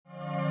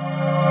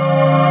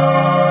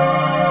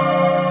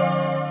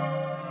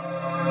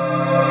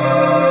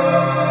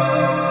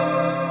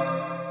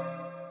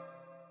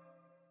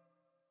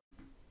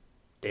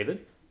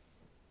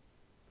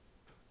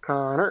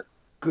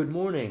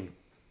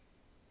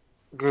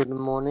Good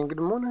morning, good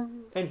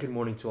morning. And good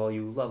morning to all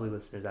you lovely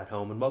listeners at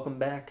home, and welcome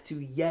back to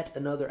yet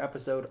another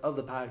episode of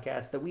the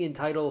podcast that we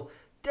entitle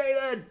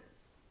David.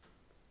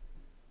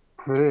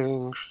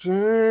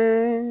 Kingston.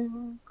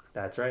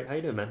 That's right. How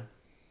you doing, man?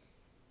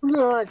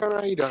 Alright, Connor,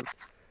 how you doing?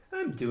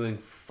 I'm doing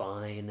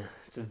fine.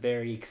 It's a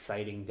very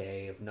exciting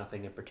day of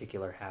nothing in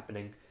particular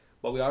happening,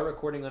 but we are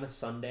recording on a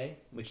Sunday,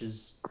 which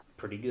is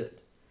pretty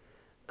good.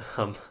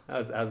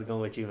 How's it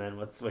going with you, man?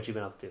 What you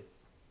been up to?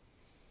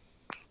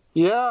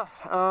 Yeah,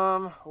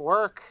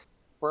 work.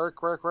 Work.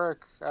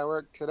 I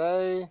work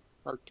today,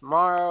 work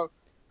tomorrow,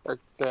 work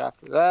the day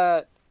after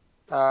that.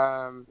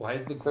 Why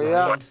is the So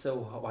yeah. grind so?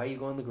 Why are you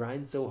going the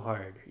grind so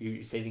hard?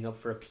 You saving up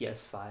for a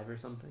PS5 or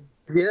something?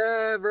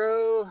 Yeah,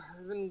 bro.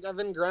 I've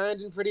been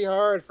grinding pretty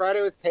hard.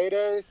 Friday was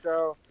payday,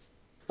 so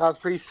that was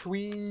pretty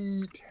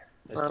sweet.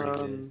 That's pretty good.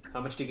 Um,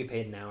 How much do you get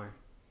paid an hour?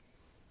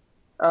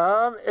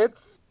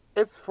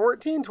 it's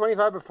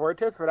 14.25 before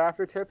tips, but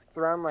after tips it's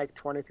around like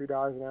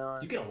 $23 an You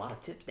hour. get a lot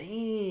of tips.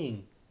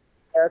 Dang.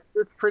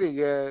 It's pretty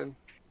good.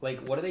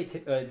 Like, what are they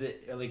tip? Is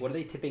it like what are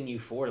they tipping you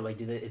for?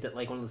 Like, is it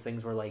like one of those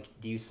things where like,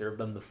 do you serve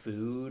them the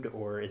food,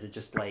 or is it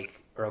just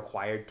like a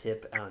required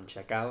tip on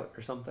checkout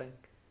or something?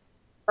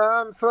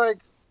 So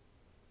like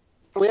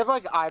we have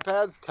like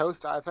iPads,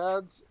 toast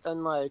iPads,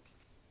 and like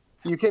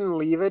you can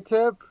leave a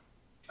tip.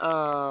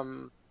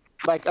 Um,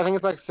 like I think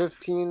it's like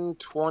 15,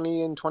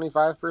 20, and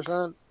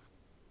 25%.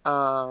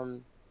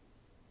 Um,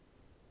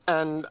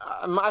 and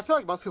I feel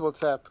like most people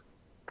tip.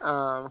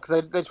 Because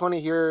they just want to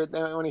hear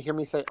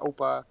me say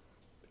Opa.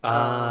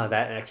 Ah, Um,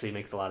 that actually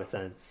makes a lot of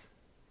sense.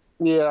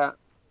 yeah.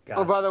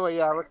 Oh, by Gotcha. the way,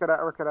 yeah, I work at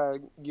a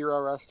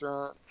gyro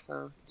restaurant.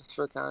 So just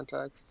for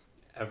context.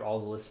 All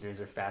the listeners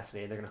are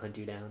fascinated. They're gonna hunt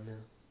you down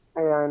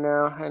now.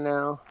 Yeah, I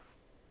know.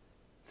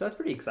 So that's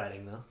pretty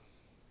exciting, though.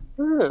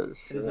 It is.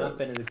 It It has not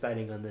been is. as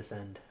exciting on this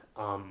end.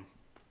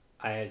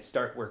 I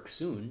start work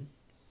soon,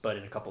 but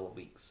in a couple of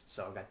weeks,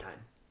 so I've got time.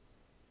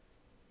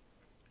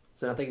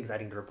 So nothing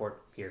exciting to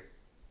report here.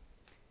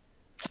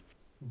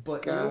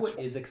 But you know what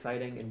Gotcha. is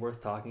exciting and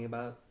worth talking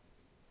about?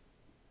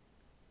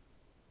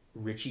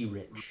 Richie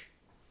Rich.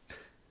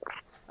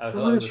 I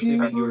was Richie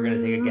assuming you were going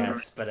to take a Rich.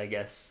 guess, but I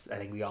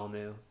think we all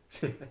knew.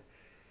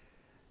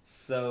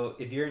 So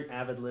if you're an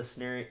avid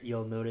listener,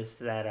 you'll notice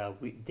that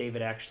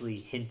David actually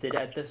hinted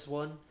at this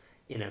one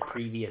in a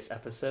previous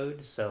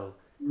episode. So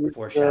Yeah.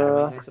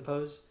 foreshadowing, I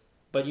suppose.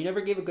 But you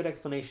never gave a good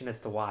explanation as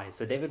to why.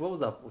 So David, what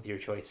was up with your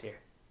choice here?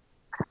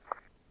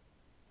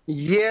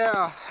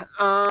 Yeah.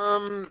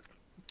 Kind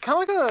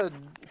of like a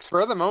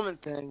spur of the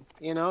moment thing,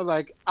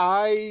 like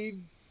I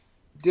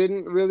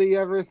didn't really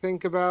ever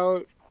think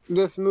about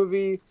this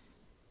movie,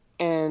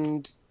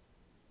 and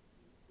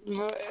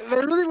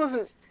there really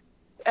wasn't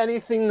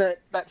anything that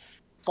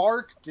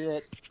sparked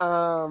it.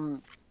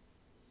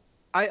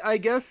 I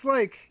guess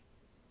like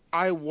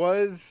I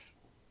was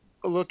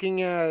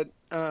looking at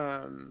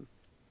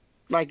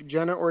like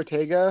Jenna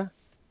Ortega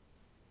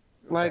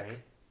like Okay.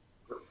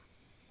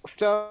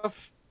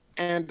 stuff,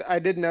 and I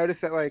did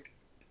notice that like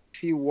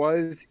she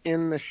was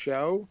in the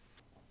show,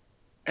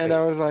 and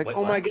I Wait. was like, Wait.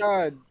 oh my What?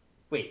 god,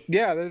 Wait.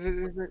 yeah, there's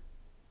a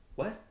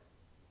What?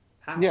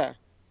 How? yeah.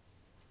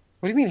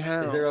 What do you mean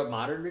Is there how? a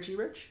modern Richie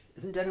Rich?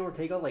 Isn't Jenna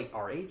Ortega like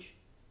our age?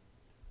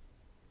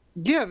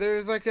 Yeah,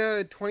 there's like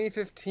a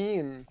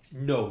 2015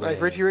 No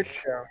like Richie Rich way.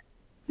 show. For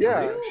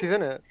Yeah, real? she's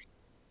in it.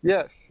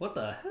 Yes. What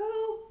the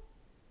hell?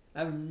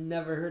 I've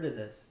never heard of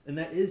this. And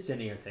that is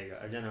Jenny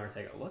Ortega or Jenna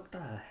Ortega. What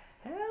the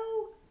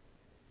hell?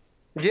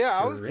 Yeah,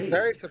 I was very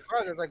Crazy.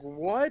 surprised. I was like,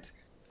 what?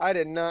 I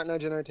did not know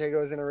Jenna Ortega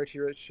was in a Richie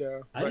Rich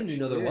show, I but didn't even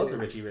know she there was a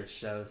is. Richie Rich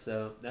show,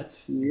 so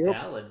that's Yep.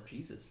 valid.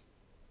 Jesus.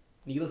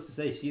 Needless to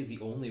say, she's the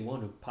only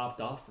one who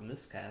popped off from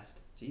this cast.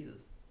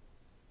 Jesus.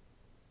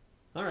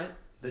 All right.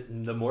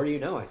 The more you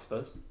know, I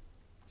suppose.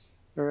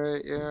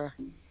 Right. Yeah.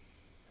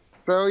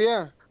 So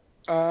yeah.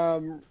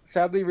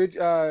 Sadly,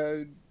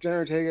 Jenna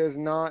Ortega is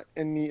not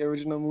in the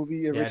original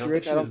movie of Yeah, I Richie don't think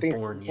Rich. she I was don't think she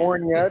born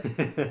was yet.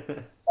 born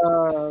yet.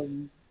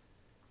 Um,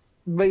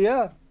 but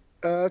yeah,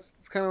 that's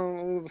kind of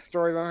a little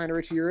story behind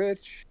Richie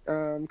Rich.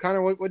 Kind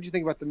of what did you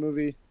think about the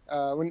movie?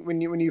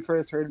 When you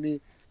first heard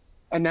me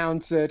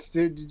announce it,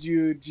 did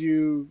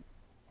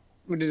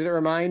it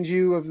remind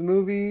you of the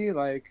movie?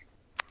 Like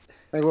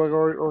what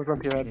was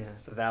up your head? Yeah,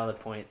 it's a valid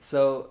point.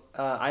 So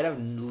I have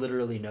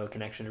literally no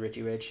connection to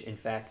Richie Rich. In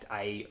fact,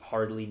 I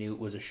hardly knew it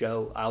was a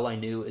show. All I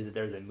knew is that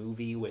there's a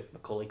movie with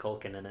Macaulay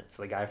Culkin in it.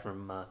 So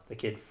the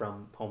kid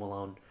from Home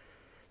Alone.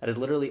 That is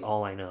literally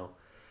all I know.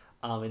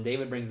 And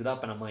David brings it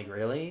up, and I'm like,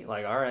 really?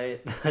 Like, all right.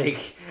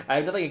 Like, I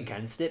have nothing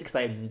against it because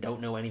I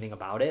don't know anything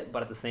about it.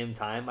 But at the same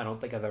time, I don't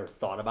think I've ever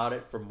thought about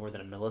it for more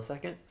than a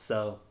millisecond.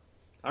 So,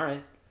 all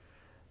right.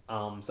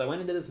 So I went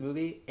into this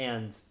movie,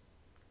 and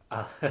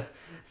uh,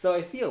 so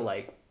I feel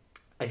like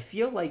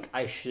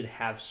I should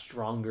have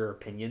stronger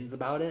opinions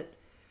about it,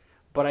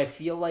 but I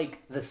feel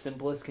like the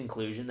simplest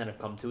conclusion that I've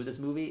come to with this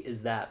movie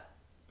is that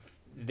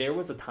there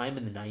was a time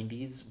in the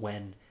 90s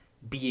when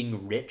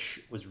being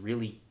rich was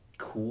really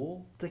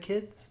cool to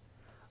kids.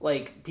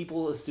 Like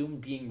people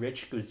assumed being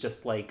rich was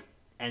just like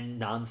and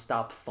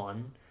nonstop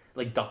fun.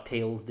 Like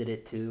DuckTales did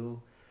it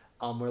too.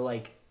 Where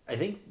like I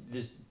think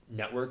just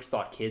networks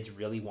thought kids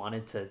really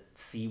wanted to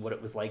see what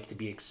it was like to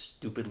be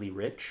stupidly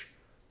rich,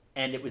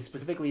 and it was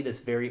specifically this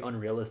very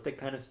unrealistic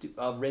kind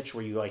of rich,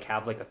 where you like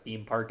have like a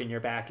theme park in your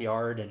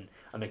backyard and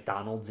a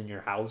McDonald's in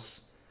your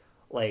house.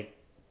 Like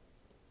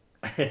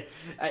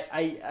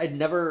I'd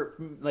never,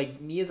 like,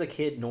 me as a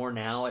kid nor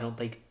now, I don't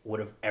think would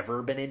have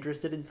ever been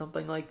interested in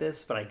something like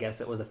this, but I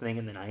guess it was a thing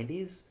in the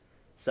 90s.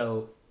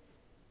 So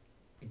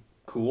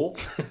cool.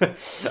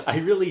 I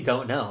really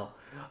don't know.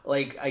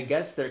 Like, I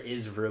guess there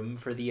is room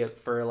for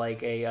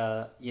like a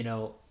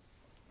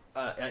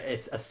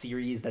a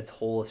series that's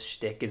whole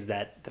shtick is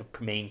that the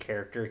main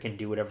character can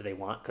do whatever they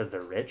want because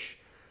they're rich.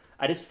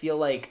 I just feel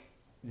like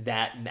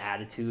that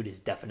attitude is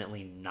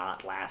definitely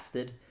not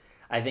lasted.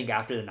 I think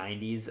after the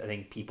 90s, I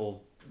think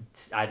people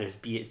either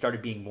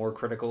started being more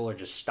critical or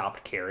just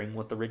stopped caring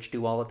what the rich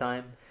do all the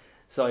time.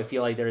 So I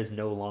feel like there is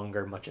no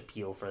longer much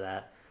appeal for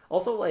that.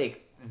 Also,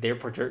 like, their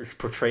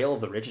portrayal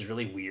of the rich is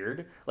really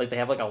weird. Like, they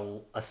have like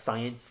a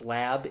science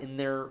lab in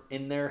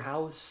their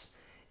house,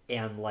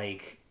 and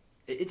like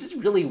it's just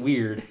really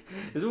weird.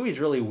 This movie's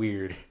really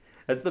weird.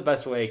 That's the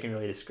best way I can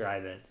really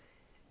describe it.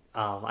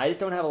 I just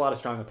don't have a lot of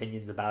strong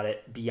opinions about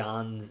it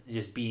beyond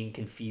just being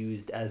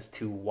confused as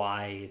to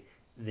why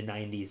the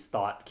 90s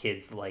thought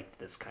kids liked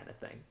this kind of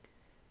thing.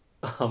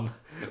 Um,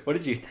 what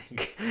did you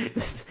think?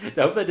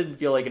 I hope that didn't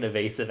feel like an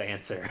evasive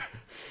answer.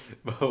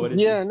 But what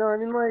did you? Yeah, no, I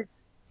mean, like,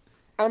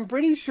 I'm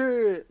pretty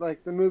sure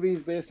like the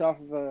movie's based off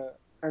of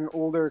an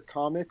older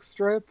comic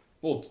strip.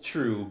 Well,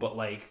 true, but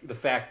like the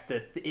fact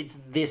that it's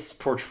this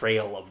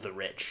portrayal of the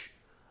rich,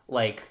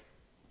 like,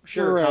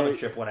 sure, comic Right.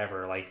 strip,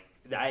 whatever. Like,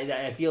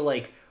 I feel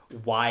like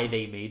why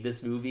they made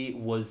this movie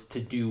was to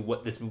do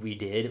what this movie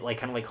did, like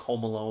kind of like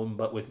Home Alone,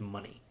 but with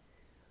money.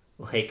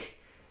 Like,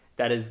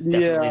 that is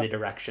definitely Yeah. the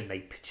direction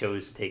they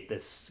chose to take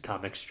this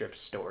comic strip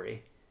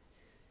story.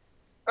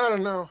 I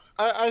don't know.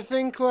 I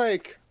think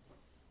like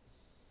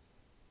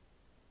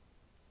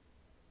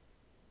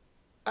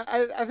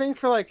I think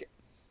for like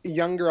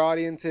younger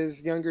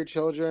audiences, younger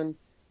children,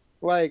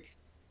 like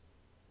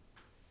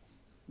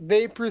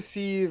they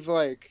perceive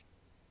like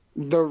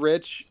the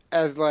rich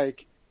as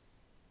like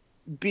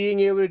being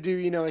able to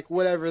do, like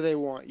whatever they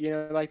want.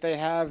 Like they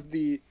have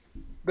the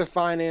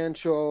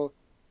financial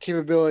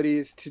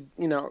capabilities to,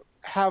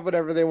 have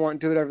whatever they want,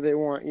 do whatever they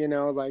want,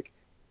 like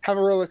have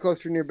a roller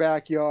coaster in your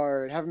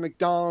backyard, have a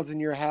McDonald's in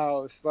your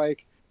house,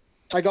 like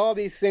all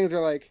these things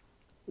are like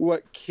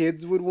what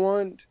kids would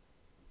want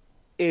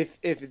if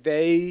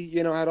they,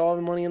 had all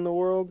the money in the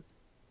world.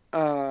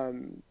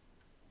 Um,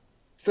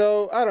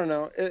 so I don't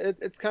know.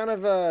 It's kind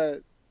of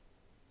a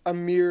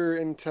mirror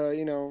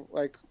into,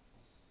 like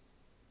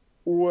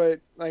what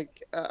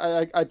like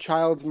a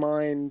child's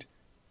mind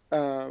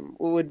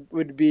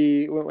would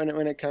be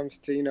when it comes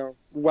to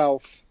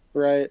wealth,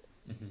 right?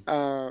 Mm-hmm.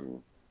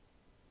 Um,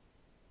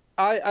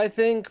 I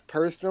think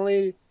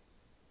personally,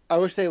 I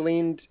wish they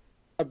leaned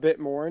a bit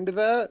more into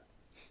that.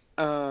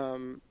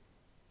 Um,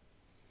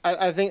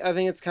 I think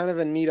it's kind of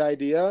a neat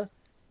idea.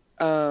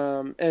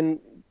 And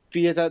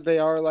be it that they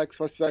are like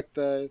supposed to be like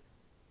the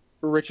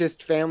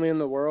richest family in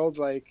the world,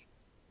 like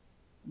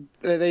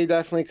they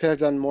definitely could have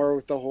done more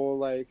with the whole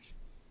like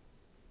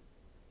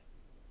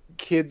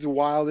kids'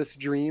 wildest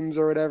dreams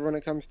or whatever when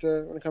it comes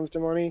to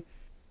money.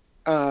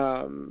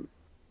 Um,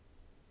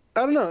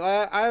 I don't know.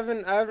 I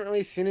haven't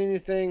really seen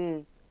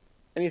anything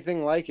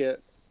like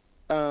it.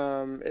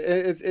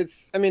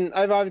 It's. I mean,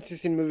 I've obviously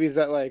seen movies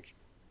that like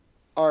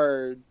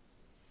are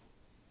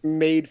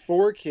made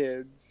for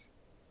kids,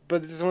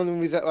 but this is one of the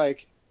movies that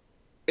like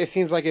it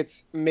seems like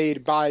it's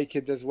made by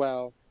kids as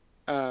well,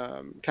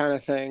 kind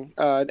of thing.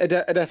 It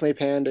definitely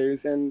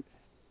panders, and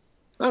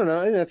I don't know.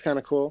 I think that's kind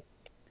of cool.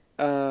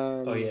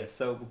 Oh Um, yeah.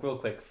 So real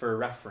quick for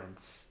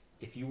reference,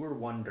 if you were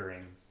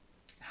wondering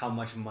how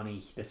much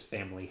money this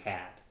family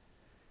had,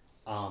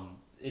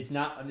 it's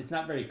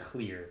not very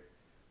clear,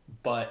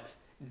 but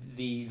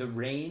the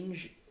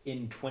range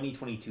in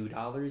 2022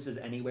 dollars is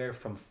anywhere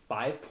from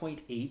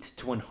 5.8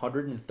 to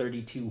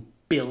 132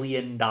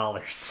 billion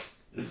dollars.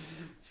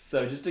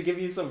 So just to give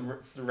you some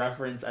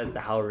reference as to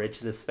how rich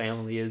this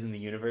family is in the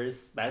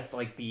universe, that's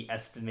like the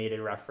estimated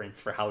reference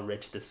for how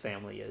rich this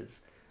family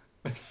is.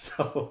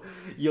 So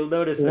you'll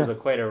notice there's yeah,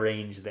 quite a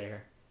range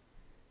there.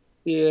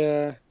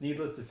 yeah,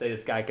 Needless to say,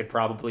 this guy could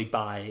probably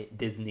buy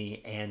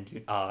Disney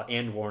and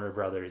Warner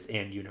Brothers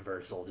and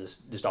Universal,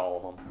 just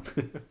all of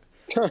them,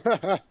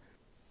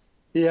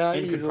 yeah,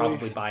 and could easily.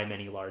 probably buy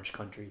many large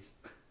countries.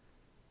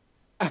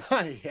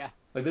 Yeah.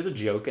 Like, there's a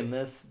joke in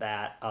this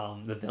that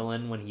the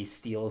villain, when he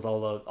steals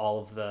all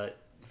of the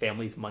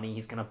family's money,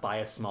 he's gonna buy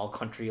a small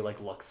country like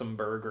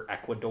Luxembourg or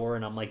Ecuador,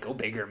 and I'm like, go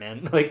bigger,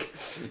 man! Like,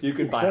 you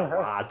could buy a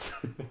lot.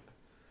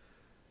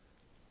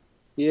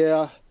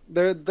 Yeah,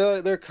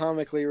 they're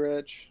comically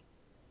rich.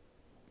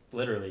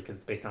 Literally, because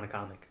it's based on a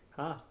comic.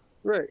 Huh?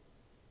 Right.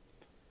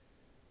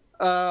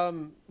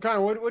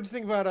 Connor, what'd you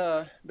think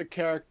about the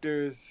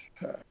characters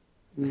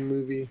in the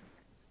movie?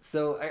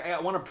 So I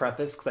want to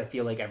preface because I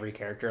feel like every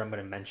character I'm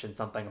going to mention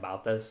something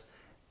about this.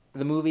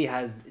 the movie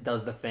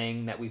does the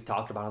thing that we've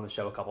talked about on the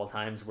show a couple of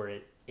times where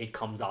it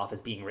comes off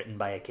as being written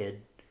by a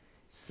kid.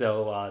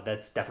 So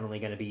that's definitely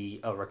going to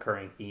be a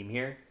recurring theme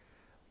here.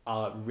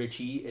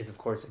 Richie is of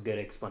course a good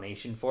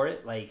explanation for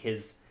it. Like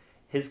his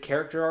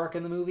character arc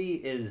in the movie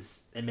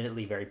is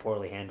admittedly very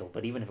poorly handled,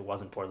 but even if it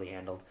wasn't poorly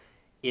handled,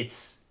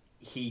 it's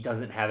he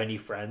doesn't have any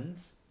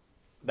friends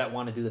that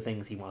want to do the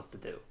things he wants to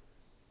do.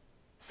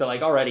 So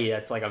like already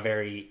that's like a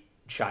very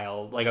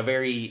like a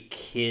very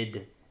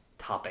kid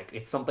topic.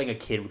 It's something a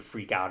kid would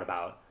freak out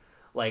about.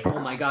 Like, oh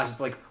my gosh,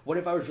 it's like, what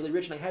if I was really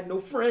rich and I had no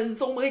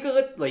friends? Oh my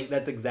god! Like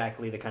that's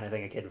exactly the kind of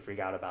thing a kid would freak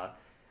out about.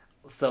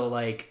 So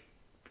like,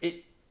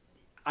 it.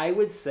 I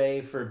would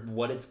say for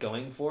what it's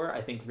going for,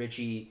 I think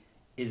Richie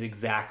is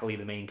exactly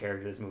the main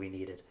character this movie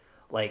needed.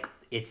 Like,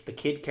 it's the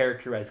kid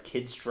character as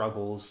kid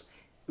struggles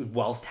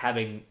whilst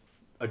having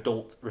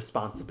adult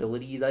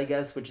responsibilities, I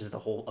guess, which is the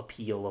whole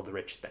appeal of the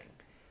rich thing.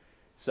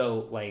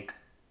 So like,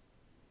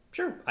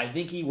 sure, I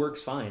think he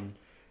works fine.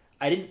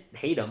 I didn't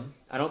hate him.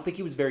 I don't think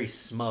he was very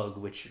smug,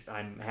 which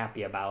I'm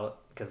happy about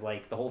because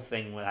like the whole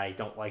thing that I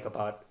don't like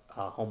about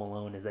Home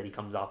Alone is that he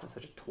comes off as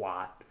such a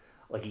twat.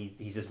 Like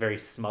he's just very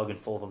smug and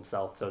full of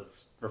himself. So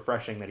it's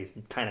refreshing that he's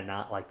kind of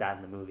not like that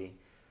in the movie,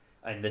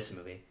 in this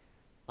movie.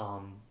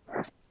 Um,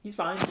 he's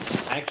fine.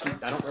 I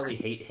don't really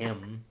hate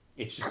him.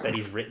 It's just that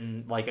he's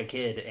written like a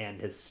kid,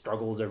 and his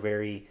struggles are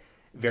very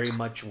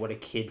much what a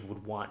kid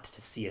would want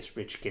to see a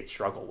rich kid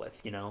struggle with.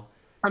 You know,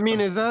 I mean,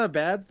 some is that a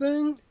bad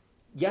thing?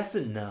 yes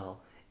and no.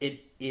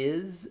 It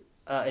is.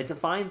 It's a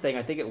fine thing.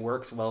 I think it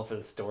works well for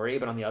the story,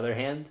 but on the other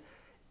hand,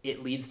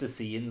 it leads to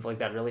scenes like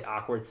that really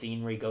awkward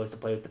scene where he goes to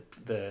play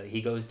with the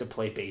he goes to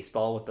play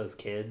baseball with those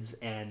kids,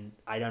 and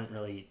I don't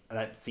really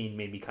that scene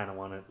made me kind of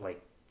want to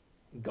like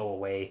go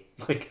away.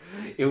 Like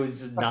it was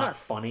just not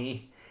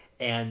funny,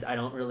 and I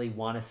don't really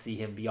want to see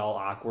him be all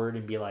awkward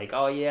and be like,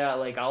 "Oh yeah,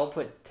 like I'll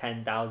put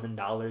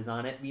 $10,000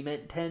 on it. We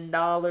meant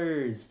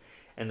 $10,"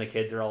 and the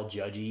kids are all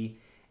judgy.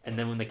 And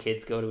then when the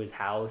kids go to his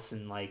house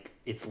and like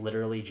it's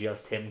literally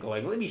just him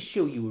going, "Let me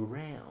show you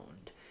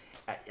around."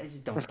 I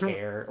just don't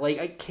care.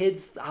 Like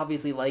kids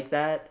obviously like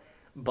that,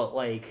 but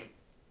like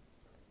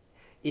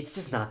it's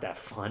just not that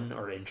fun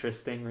or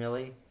interesting,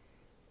 really.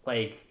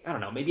 Like I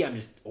don't know. Maybe I'm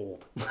just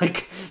old.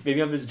 Like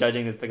maybe I'm just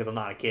judging this because I'm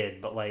not a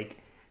kid. But like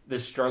the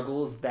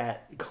struggles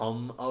that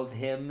come of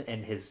him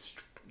and his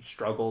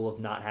struggle of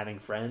not having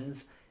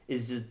friends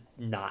is just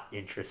not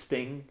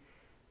interesting.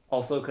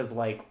 Also, because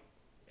like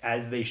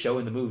as they show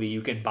in the movie,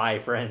 you can buy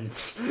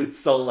friends.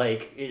 So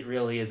like it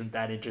really isn't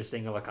that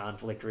interesting of a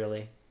conflict,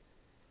 really.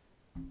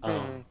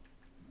 Um, Hmm.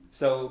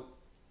 so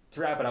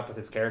to wrap it up with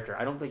his character,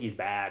 I don't think he's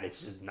bad.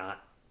 It's just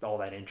not all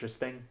that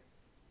interesting.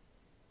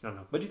 I don't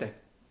know. What do you think?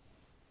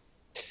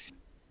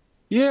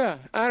 Yeah,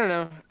 I don't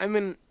know. I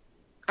mean,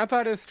 I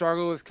thought his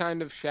struggle was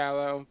kind of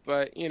shallow,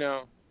 but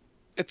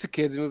it's a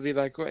kids movie.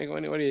 Like, what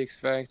do you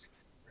expect?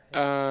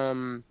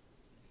 Um,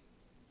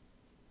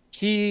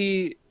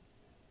 he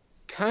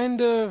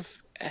kind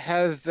of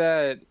has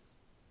that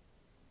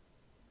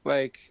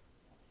like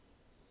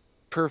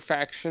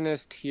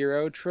perfectionist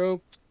hero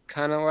trope,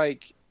 kind of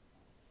like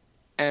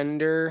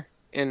Ender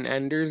in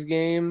Ender's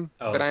Game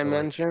Oh, that I so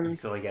like mentioned.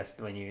 I guess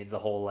when you the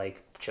whole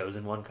like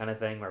chosen one kind of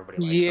thing where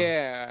everybody likes him.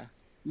 Yeah,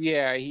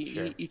 yeah, he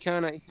Sure. he, he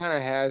kind of he kind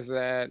of has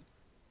that.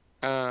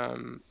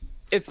 Um,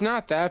 it's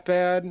not that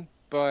bad,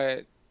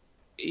 but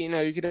you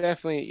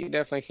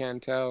definitely can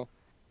tell.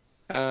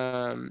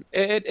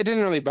 It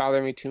didn't really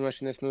bother me too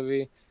much in this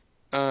movie.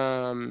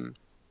 Um,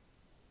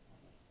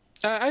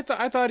 I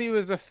thought he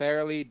was a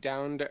fairly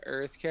down to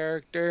earth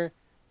character,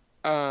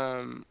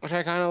 which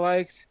I kind of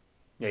liked.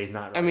 Yeah, he's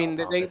not I really all mean,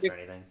 pompous or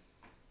anything.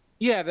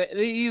 yeah,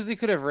 they easily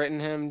could have written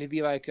him to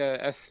be like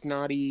a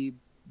snotty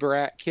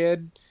brat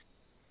kid.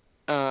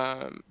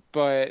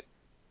 But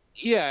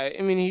yeah,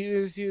 I mean, he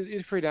was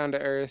pretty down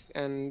to earth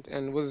and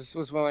was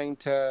willing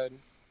to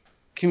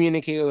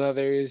communicate with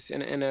others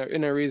in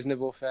a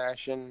reasonable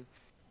fashion.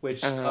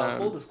 Which,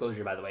 full Um,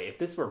 disclosure, by the way, if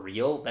this were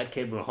real, that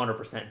kid would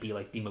 100% be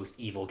like the most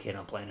evil kid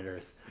on planet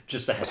Earth.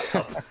 Just a heads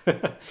up.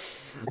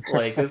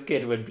 Like this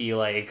kid would be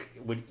like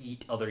would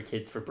eat other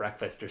kids for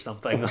breakfast or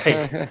something.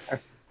 Like,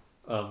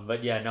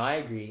 but yeah, no, I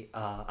agree.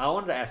 I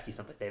wanted to ask you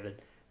something,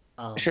 David.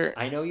 sure.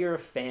 I know you're a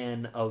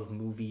fan of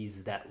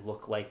movies that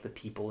look like the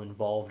people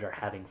involved are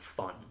having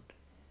fun.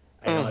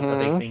 I know that's a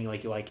big Mm-hmm. thing.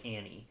 Like you like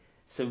Annie.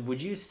 So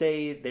would you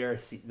say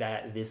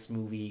that this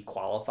movie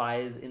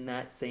qualifies in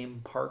that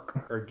same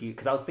park, or do you?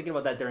 Because I was thinking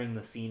about that during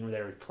the scene where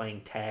they were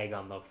playing tag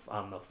on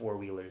the four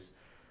wheelers.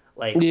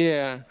 Like,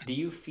 Yeah. do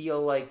you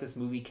feel like this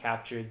movie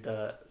captured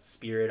the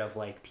spirit of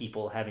like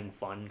people having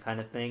fun kind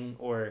of thing,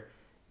 or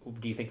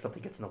do you think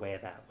something gets in the way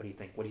of that? What do you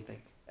think? What do you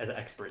think as an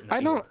expert in the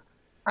I don't field?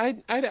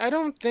 I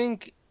don't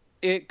think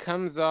it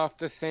comes off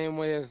the same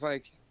way as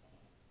like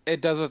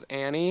it does with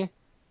Annie.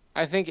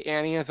 I think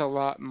Annie has a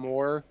lot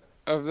more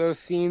of those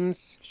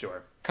scenes,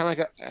 Sure. kind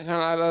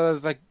of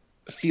those like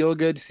feel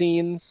good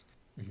scenes.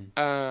 Hmm.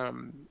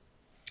 Um,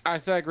 I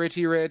feel like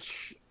Richie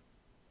Rich,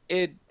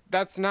 it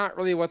that's not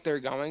really what they're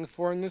going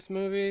for in this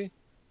movie.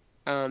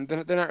 They're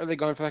not really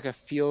going for like a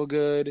feel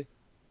good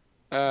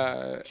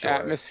Sure.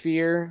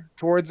 atmosphere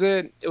towards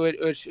it,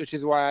 which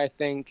is why I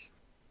think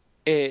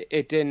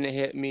it didn't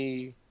hit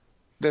me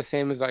the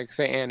same as like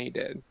say Annie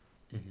did.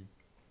 Hmm.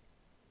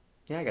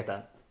 Yeah, I get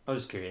that. I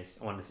was just curious.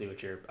 I wanted to see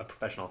what your a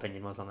professional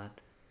opinion was on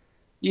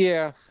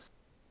Yeah,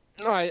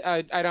 no,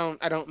 I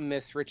don't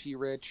miss Richie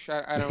Rich.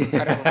 I don't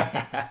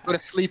go that. to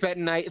sleep at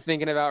night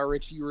thinking about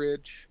Richie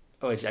Rich.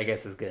 Which I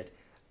guess is good.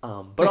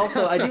 But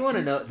also, I do want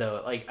to note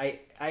though, like I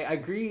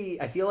agree.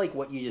 I feel like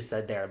what you just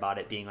said there about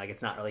it being like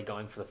it's not really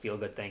going for the feel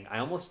good thing. I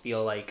almost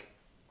feel like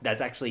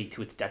that's actually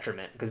to its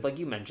detriment because, like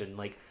you mentioned,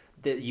 like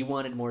that you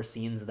wanted more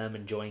scenes of them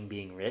enjoying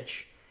being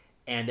rich,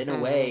 and in a Hmm.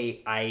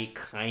 way, I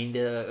kind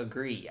of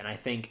agree. And I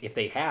think if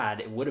they had,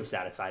 it would have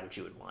satisfied what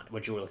you would want,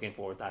 what you were looking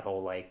for with that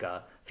whole like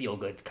feel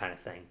good kind of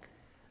thing.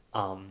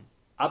 Um,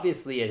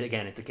 Obviously,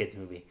 again, it's a kids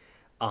movie,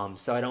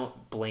 so I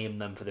don't blame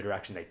them for the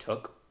direction they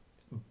took.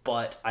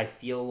 But I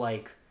feel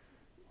like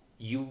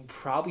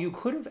you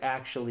could have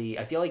actually.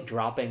 I feel like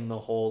dropping the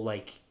whole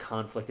like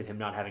conflict of him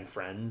not having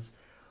friends,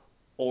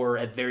 or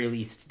at very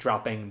least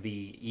dropping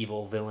the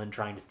evil villain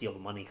trying to steal the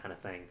money kind of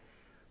thing,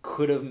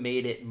 could have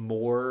made it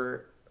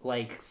more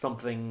like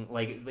something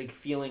like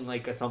feeling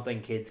like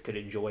something kids could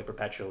enjoy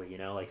perpetually. You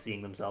know, like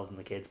seeing themselves and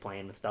the kids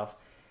playing with stuff.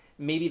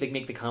 Maybe like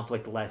make the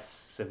conflict less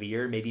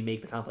severe. Maybe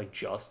make the conflict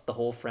just the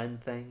whole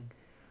friend thing.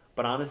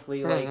 But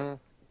honestly, like Hmm.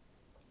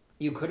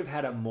 you could have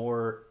had a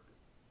more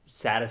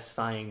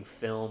satisfying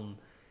film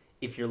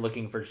if you're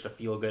looking for just a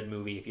feel good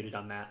movie if you'd have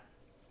done that.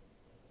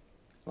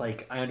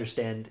 Like I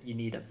understand you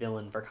need a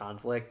villain for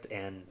conflict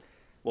and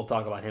we'll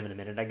talk about him in a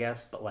minute I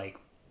guess, but like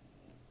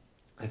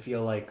I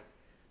feel like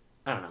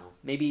I don't know.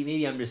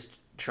 Maybe I'm just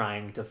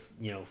trying to,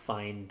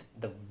 find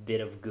the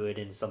bit of good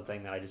in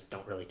something that I just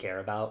don't really care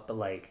about, but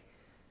like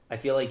I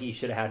feel like you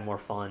should have had more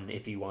fun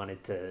if you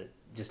wanted to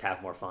just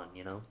have more fun,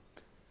 you know?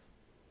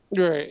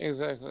 Right,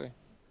 exactly.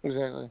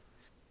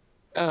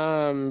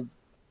 Um,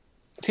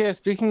 so yeah,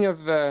 speaking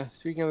of the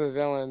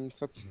villains,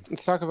 let's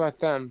talk about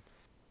them.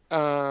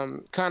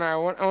 Connor, I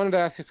wanted to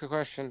ask you a quick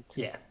question.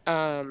 Yeah.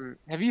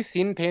 Have you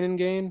seen Pain and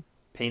Gain?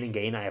 Pain and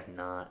Gain I have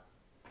not.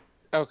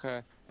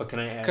 Okay, But can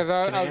I because ask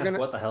I, can I I was ask gonna.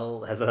 what the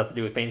hell has that have to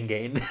do with Pain and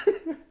Gain?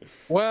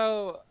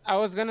 Well, I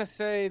was gonna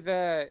say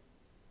that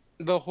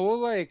the whole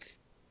like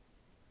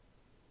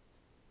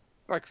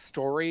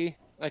story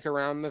like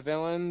around the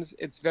villains,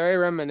 it's very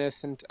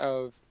reminiscent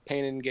of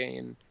Pain and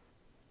Gain.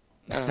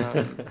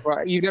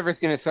 Well, you've never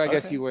seen it, so I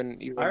guess Okay. you wouldn't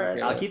Alright,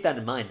 get I'll it. keep that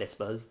in mind, I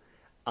suppose.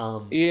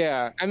 Um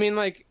Yeah, I mean,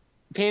 like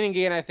Pain and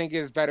Gain, I think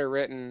is better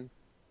written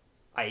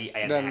I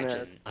than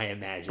this, imagine. I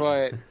imagine.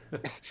 but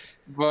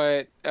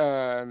but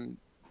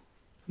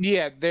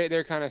yeah,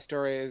 their kind of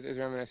story is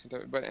reminiscent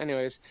of it. But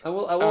anyways, I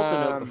will also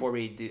note um, before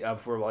we do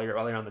before while you're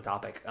on the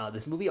topic,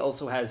 this movie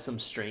also has some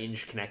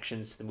strange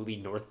connections to the movie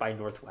North by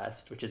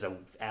Northwest, which is a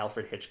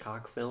Alfred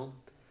Hitchcock film.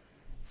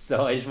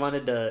 So I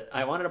wanted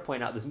to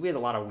point out this movie has a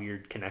lot of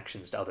weird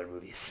connections to other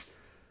movies.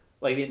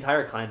 Like the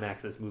entire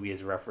climax of this movie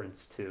is a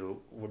reference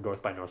to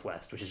North by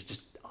Northwest, which is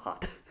just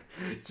odd.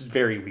 It's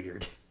very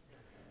weird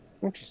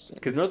interesting.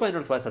 because North by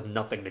Northwest has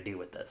nothing to do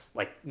with this.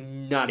 Like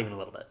not even a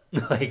little bit.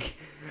 Like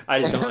I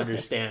just don't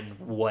understand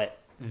what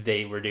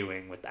they were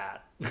doing with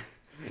that.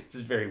 It's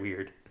just very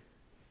weird.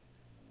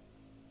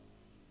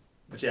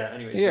 But yeah,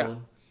 anyways, Yeah,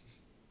 villain.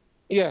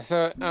 yeah.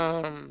 So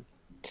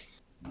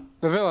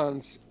the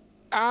villains,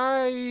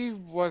 I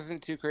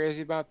wasn't too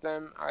crazy about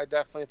them. I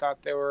definitely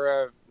thought they were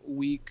a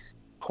weak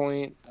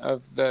point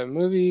of the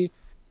movie.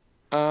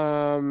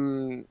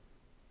 Um,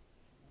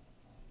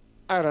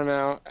 I don't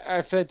know.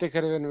 I feel like they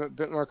could have been a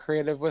bit more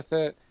creative with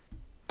it.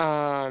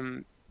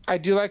 Um, I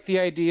do like the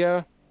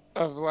idea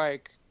of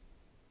like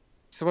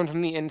someone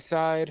from the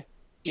inside,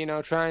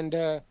 trying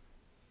to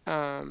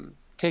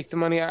take the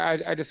money.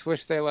 I just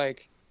wish they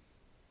like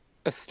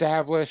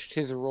established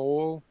his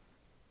role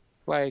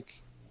like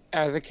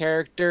as a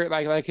character,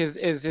 like his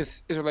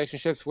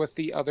relationships with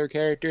the other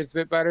characters a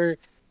bit better.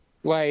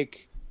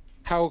 Like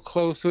how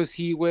close was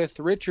he with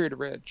Richard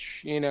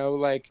Rich?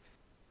 Like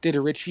did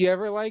Richie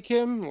ever like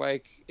him?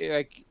 Like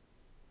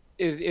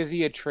is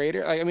he a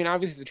traitor? Like I mean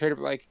obviously the traitor,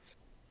 but like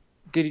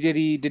did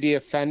he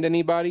offend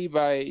anybody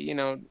by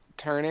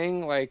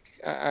turning? Like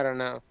I don't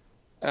know.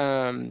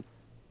 Um,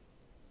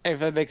 I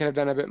feel like they could have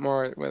done a bit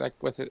more with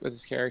with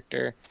his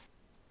character.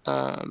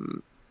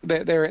 Um,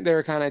 they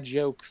were kind of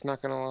jokes,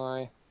 not gonna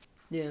lie.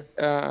 Yeah,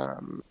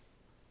 Um,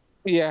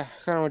 yeah,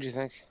 kind of what do you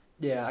think?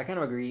 yeah, I kind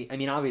of agree. I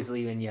mean,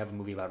 obviously, when you have a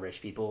movie about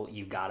rich people,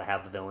 you gotta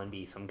have the villain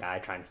be some guy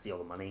trying to steal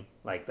the money.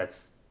 Like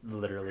that's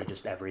literally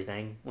just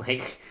everything.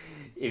 Like,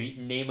 if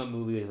you name a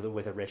movie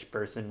with a rich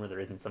person where there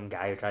isn't some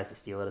guy who tries to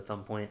steal it at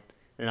some point,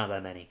 there are not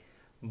that many.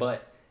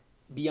 But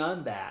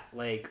beyond that,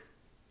 like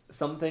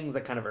some things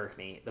that kind of irk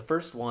me. The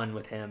first one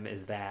with him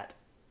is that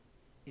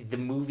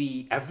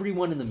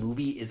everyone in the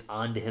movie is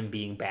on to him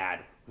being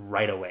bad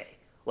right away.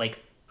 Like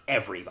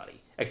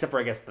everybody, except for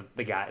I guess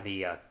the guy,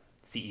 the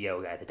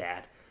CEO guy, the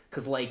dad.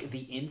 Because like the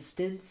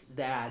instance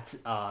that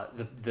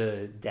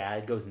the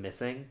dad goes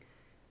missing,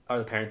 or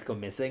the parents go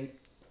missing,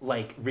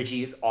 like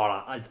Richie is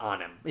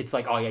on him. It's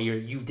like, oh yeah,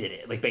 you did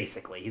it. Like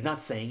basically, he's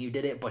not saying you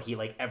did it, but he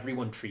like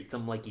everyone treats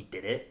him like he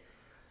did it.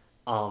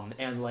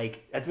 And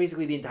like that's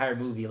basically the entire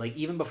movie. Like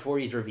even before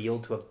he's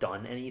revealed to have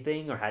done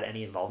anything or had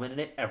any involvement in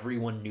it,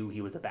 everyone knew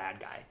he was a bad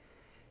guy.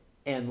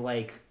 And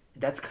like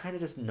that's kind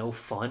of just no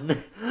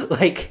fun.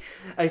 Like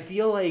I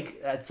feel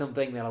like that's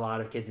something that a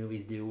lot of kids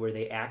movies do, where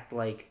they act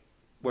like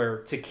where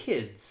to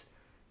kids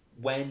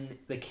when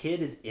the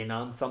kid is in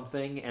on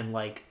something and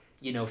like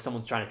if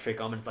someone's trying to trick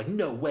them and it's like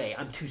no way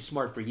I'm too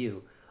smart for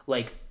you,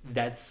 like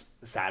that's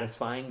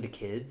satisfying to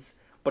kids,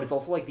 but it's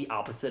also like the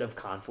opposite of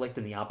conflict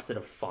and the opposite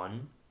of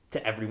fun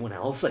to everyone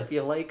else. I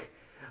feel like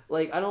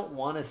I don't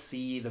want to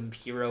see the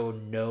hero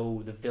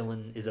know the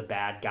villain is a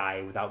bad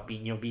guy without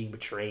being being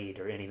betrayed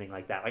or anything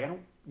like that. Like I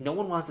don't no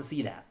one wants to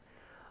see that.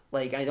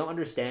 Like I don't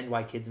understand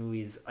why kids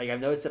movies, like I've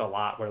noticed it a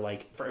lot where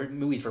like for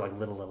movies for like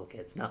little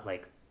kids, not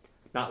like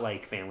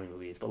family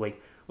movies, but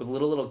like with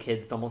little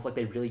kids, it's almost like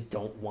they really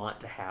don't want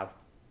to have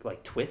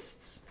like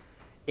twists.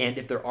 And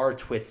if there are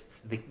twists,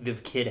 the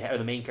kid or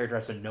the main character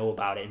has to know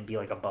about it and be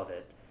like above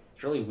it.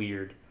 It's really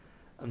weird.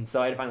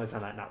 So I find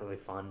that not really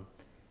fun.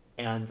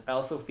 And I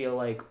also feel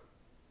like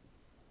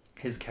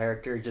his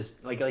character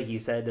just like you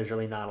said, there's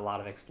really not a lot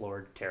of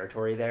explored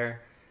territory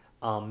there.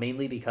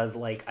 Mainly because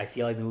like I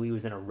feel like the movie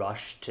was in a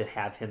rush to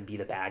have him be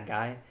the bad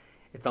guy.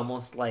 It's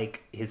almost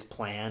like his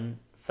plan.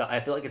 I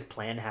feel like his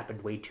plan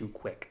happened way too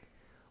quick.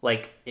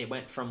 Like it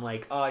went from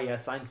like, oh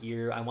yes, I'm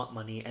here, I want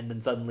money, and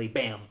then suddenly,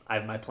 bam,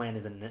 my plan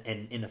is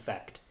in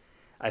effect.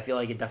 I feel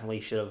like it definitely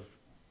should have.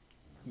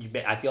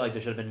 I feel like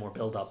there should have been more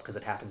build up because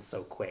it happened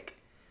so quick.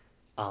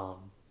 Um,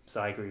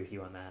 so I agree with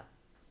you on that.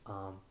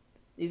 Um,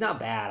 he's not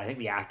bad. I think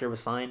the actor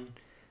was fine.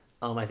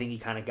 I think he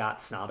kind of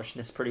got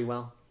snobbishness pretty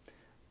well.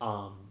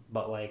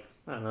 But like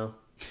I don't know,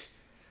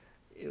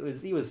 he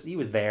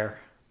was there.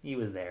 He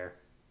was there.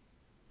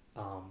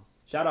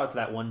 Shout out to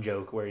that one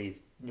joke where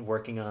he's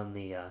working on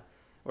the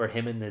where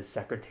him and his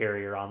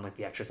secretary are on like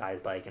the exercise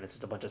bike and it's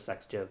just a bunch of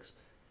sex jokes.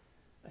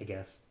 I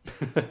guess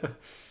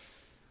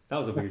that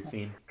was a weird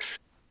scene.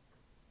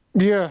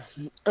 Yeah.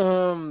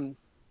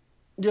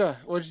 Yeah.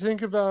 What'd you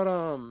think about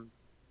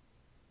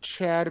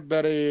Chad,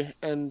 Betty,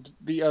 and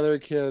the other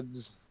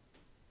kids?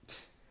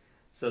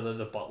 So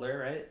the butler,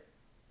 right?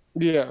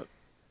 Yeah.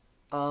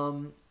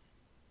 Um,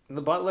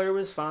 the butler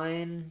was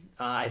fine.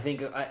 I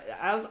think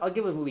I'll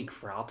give a movie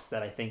props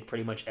that I think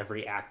pretty much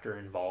every actor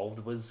involved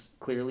was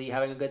clearly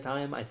having a good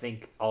time. I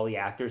think all the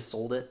actors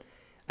sold it.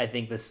 I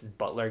think this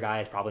butler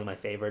guy is probably my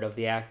favorite of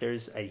the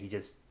actors.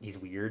 He's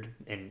weird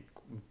and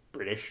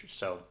British,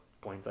 so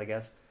points I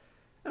guess.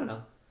 I don't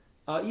know.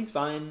 He's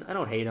fine. I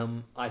don't hate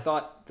him. I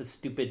thought the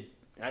stupid.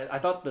 I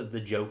thought the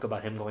joke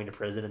about him going to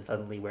prison and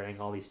suddenly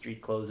wearing all these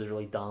street clothes is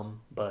really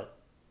dumb, but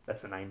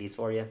that's the '90s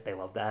for you. They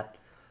love that.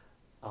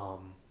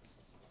 Um,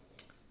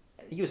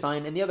 he was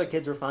fine, and the other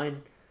kids were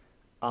fine.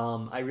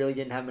 I really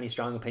didn't have many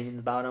strong opinions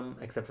about him,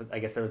 except for I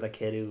guess there was a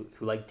kid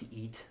who liked to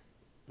eat,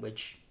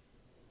 which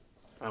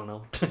I don't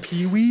know.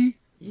 Pee Wee?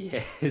 Yeah,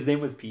 his name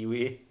was Pee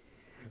Wee.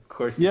 Of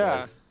course he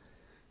Yeah. was.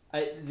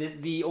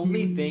 The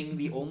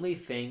only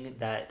thing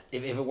that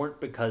if it weren't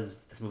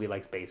because this movie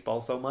likes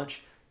baseball so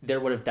much, there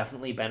would have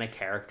definitely been a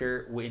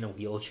character in a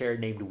wheelchair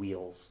named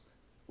Wheels.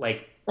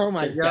 Like Oh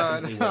my there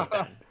definitely would have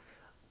god. been.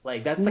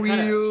 Like that's the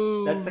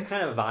Wheels.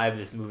 kind of vibe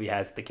this movie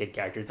has with the kid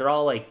characters. They're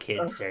all like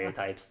kid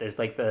stereotypes. There's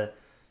like the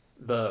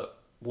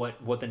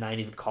what the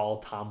 '90s would call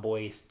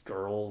tomboy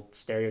girl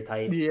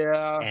stereotype,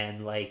 Yeah.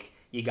 and like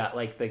you got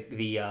like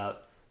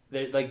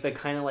the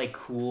kind of like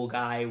cool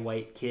guy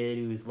white kid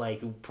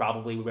who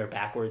probably would wear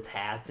backwards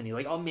hats and he's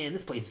like, oh man,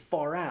 this place is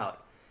far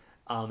out.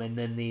 And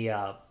then the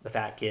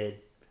fat kid,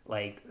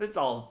 like it's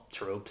all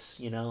tropes.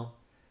 Um,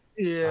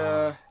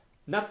 Yeah.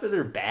 not that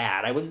they're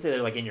bad. I wouldn't say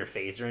they're like in your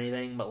face or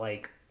anything, but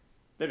like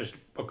they're just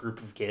a group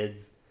of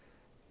kids.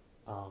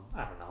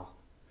 I don't know.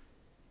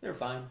 They're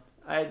fine.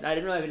 I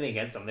didn't really have anything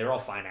against them. They were all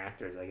fine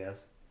actors, I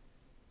guess.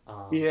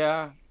 Um,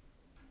 Yeah.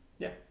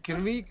 yeah.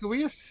 Can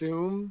we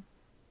assume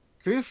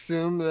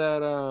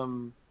that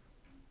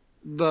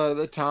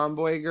the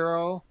tomboy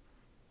girl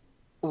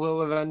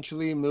will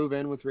eventually move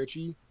in with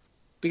Richie?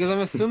 Because I'm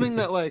assuming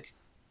that like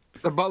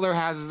the butler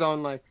has his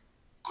own like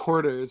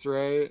quarters,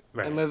 right? And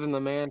Right. lives in the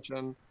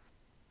mansion.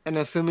 And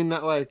assuming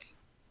that like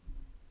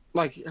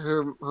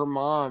her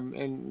mom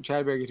and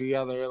Chadwick get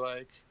together,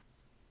 like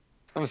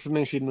I'm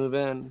assuming she'd move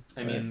in.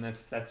 I Right? mean,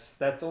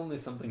 that's only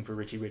something for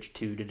Richie Rich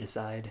 2 to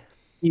decide.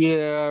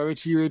 Yeah,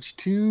 Richie Rich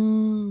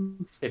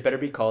too. It better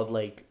be called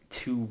like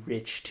Too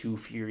Rich, Too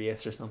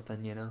Furious or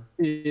something.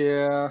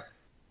 Yeah.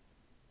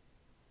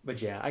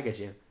 But yeah, I get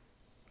you.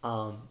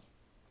 Um,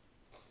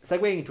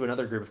 Segueing into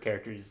another group of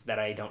characters that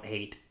I don't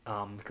hate,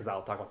 because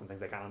I'll talk about some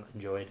things I kind of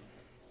enjoyed.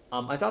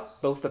 I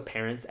thought both the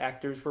parents'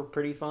 actors were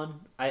pretty fun.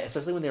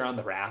 Especially when they were on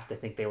the raft, I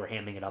think they were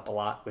hamming it up a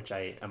lot, which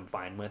I am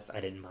fine with. I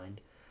didn't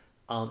mind.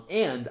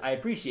 And I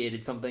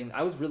appreciated something.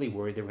 I was really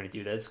worried they were going to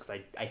do this because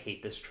I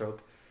hate this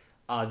trope.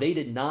 They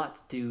did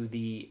not do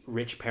the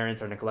rich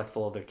parents are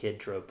neglectful of their kid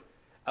trope.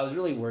 I was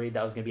really worried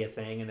that was gonna be a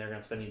thing, and they're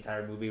gonna spend the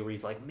entire movie where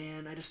he's like,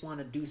 "Man, I just want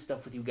to do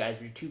stuff with you guys,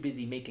 but you're too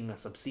busy making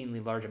us obscenely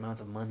large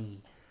amounts of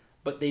money."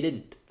 But they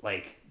didn't.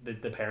 Like the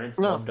parents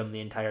No. loved him the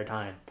entire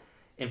time.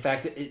 In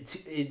fact,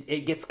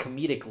 it gets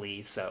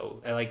comedically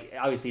so. Like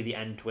obviously the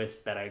end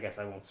twist that I guess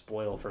I won't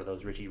spoil for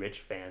those Richie Rich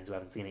fans who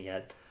haven't seen it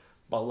yet.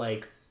 But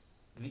like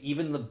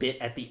even the bit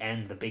at the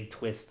end, the big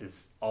twist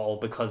is all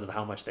because of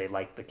how much they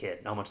like the kid,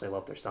 how much they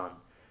love their son.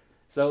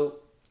 So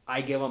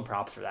I give them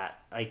props for that.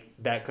 Like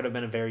that could have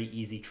been a very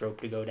easy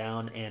trope to go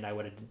down, and I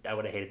would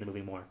have hated the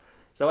movie more.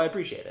 So I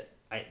appreciate it.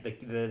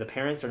 The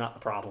parents are not the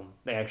problem.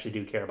 They actually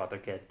do care about their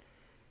kid.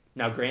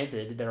 Now,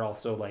 granted, they're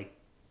also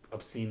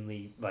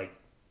obscenely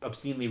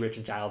rich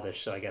and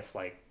childish. So I guess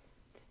like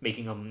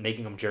making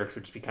them jerks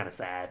would just be kind of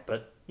sad.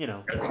 But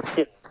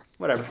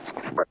whatever.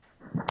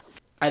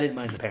 I didn't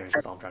mind the parents.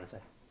 That's all I'm trying to say.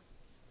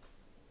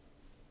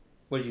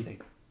 What did you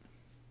think?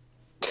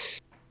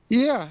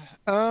 Yeah.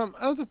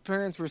 Other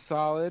parents were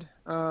solid.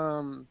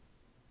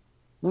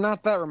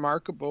 Not that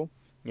remarkable.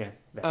 Yeah,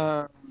 definitely.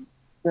 Um,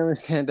 didn't really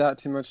stand out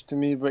too much to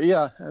me, but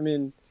yeah, I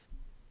mean,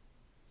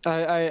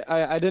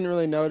 I didn't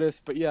really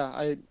notice, but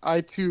yeah,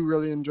 I too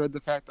really enjoyed the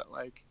fact that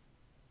like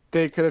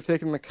they could have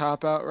taken the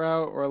cop out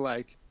route, or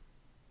like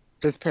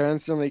his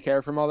parents didn't really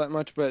care for him all that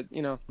much, but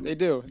they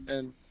do,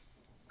 and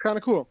it's kind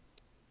of cool.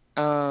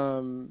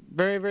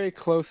 Very very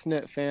close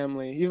knit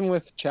family, even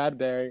with Chad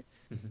Berry.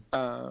 Mhm.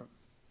 Um,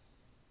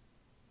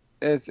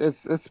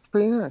 it's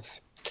pretty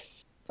nice.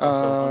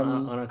 Also,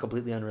 Um, on a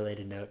completely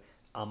unrelated note,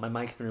 my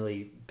mic's been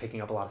really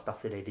picking up a lot of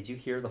stuff today. Did you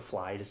hear the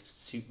fly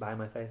just shoot by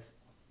my face?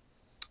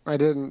 I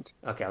didn't.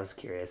 Okay, I was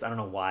curious. I don't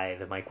know why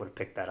the mic would have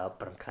picked that up,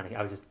 but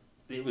I was just,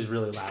 it was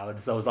really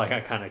loud. So I was like,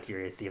 I'm kind of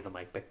curious to see if the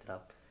mic picked it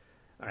up.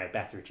 All right,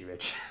 back to Richie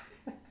Rich.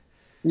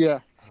 Yeah.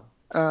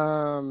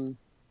 Um,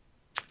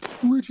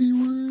 Richie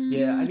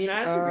Yeah, I mean, Rich. I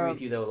have to agree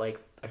with you though. Like,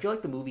 I feel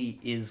like the movie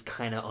is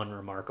kind of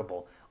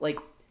unremarkable. Like,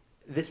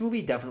 this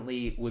movie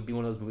definitely would be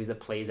one of those movies that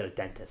plays at a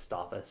dentist's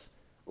office.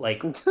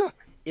 Like,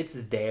 it's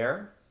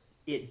there,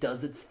 it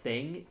does its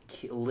thing.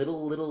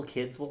 Little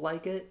kids will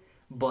like it,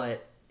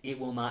 but it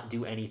will not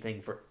do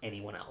anything for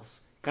anyone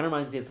else. Kind of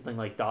reminds me of something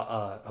like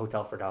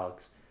Hotel for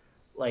Dogs.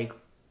 Like,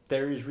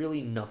 there is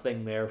really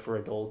nothing there for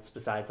adults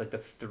besides like the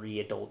three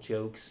adult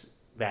jokes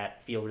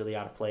that feel really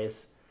out of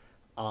place.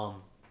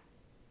 Um,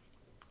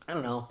 I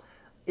don't know.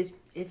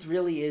 It's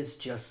really is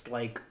just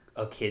like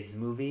a kids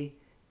movie,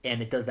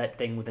 and it does that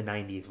thing with the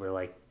 '90s where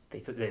like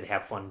they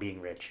have fun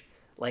being rich.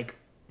 Like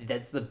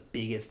that's the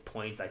biggest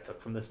points I took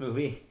from this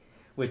movie,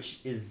 which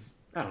is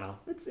I don't know.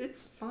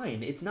 It's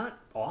fine. It's not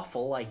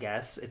awful. I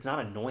guess it's not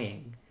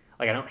annoying.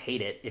 Like I don't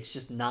hate it. It's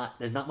just not.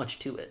 There's not much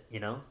to it. You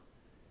know.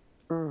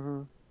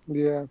 Hmm.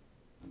 Yeah.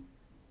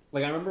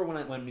 Like I remember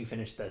when we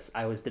finished this,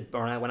 I was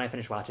when I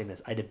finished watching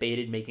this, I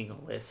debated making a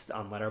list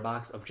on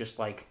Letterbox of just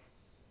like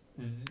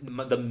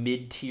the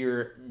mid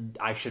tier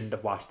I shouldn't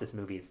have watched this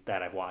movies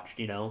that I've watched,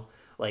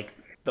 like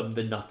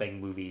the nothing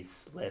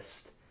movies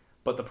list.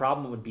 But the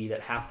problem would be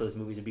that half those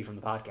movies would be from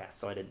the podcast,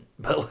 so I didn't.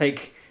 But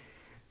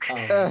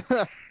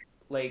um,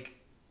 like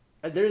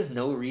there is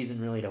no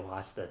reason really to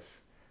watch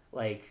this,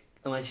 like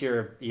unless you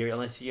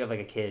have like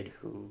a kid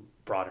who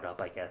brought it up,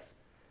 I guess.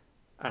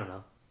 I don't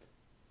know.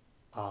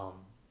 Um,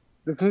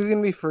 This is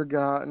gonna be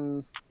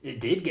forgotten. it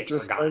did get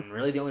Just like, forgotten.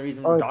 Really, the only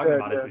reason we're oh, talking good,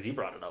 about it is good. because you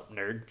brought it up,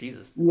 nerd.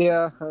 Jesus.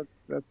 Yeah,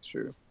 that's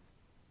true.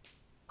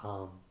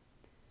 Um,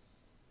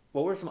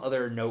 what were some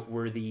other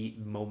noteworthy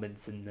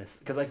moments in this?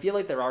 Because I feel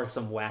like there are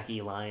some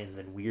wacky lines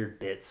and weird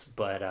bits,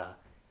 but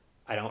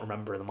I don't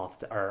remember them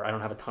or I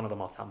don't have a ton of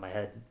them off the top of my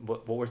head.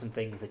 What were some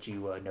things that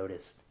you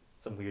noticed?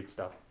 Some weird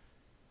stuff.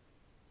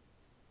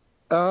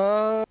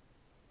 Uh, let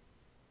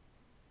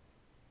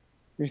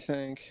me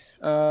think.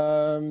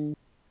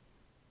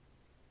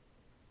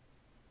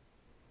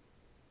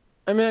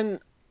 I mean,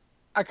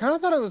 I kind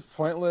of thought it was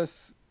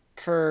pointless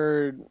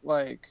for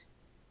like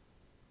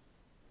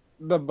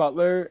the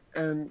butler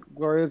and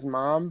Gloria's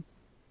mom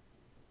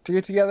to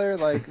get together.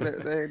 Like they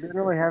didn't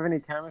really have any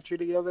chemistry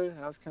together.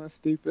 That was kind of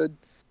stupid.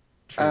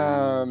 True.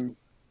 Um,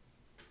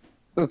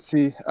 let's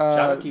see. Shout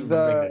out to you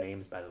remembering their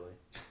names, by the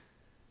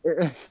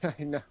way.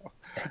 I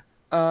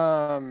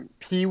know.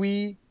 Pee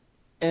Wee,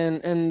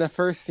 in the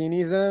first scene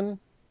he's in,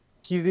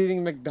 he's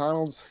eating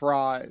McDonald's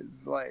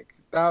fries. Like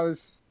that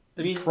was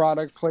I mean,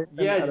 product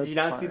placement yeah. at Did its you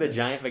not see the finest.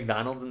 giant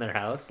McDonald's in their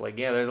house? Like,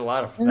 yeah, there's a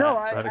lot of No,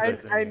 fat product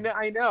placement in here.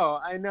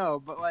 I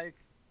know, but like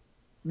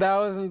that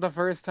wasn't the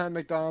first time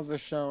McDonald's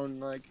was shown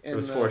like It in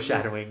was the movie.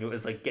 foreshadowing. It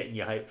was like getting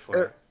you hyped for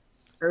It, it.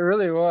 it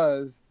really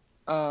was.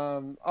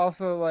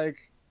 Also like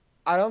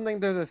I don't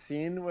think there's a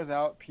scene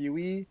without Pee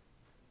Wee,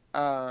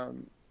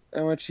 um,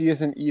 in which he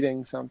isn't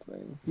eating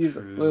something. He's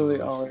literally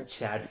True. always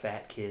Chad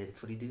Fat Kid.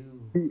 It's what he do.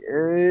 he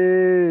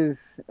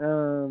is.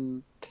 Let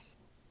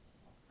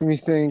me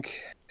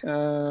think.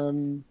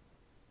 Um,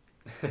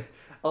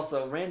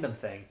 Also, random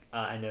thing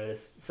I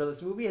noticed. So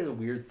this movie has a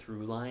weird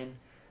through line.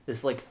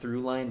 This like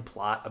through line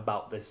plot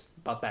about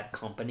that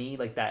company,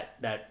 like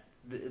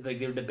like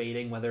they're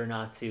debating whether or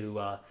not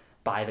to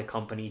buy the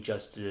company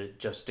just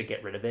to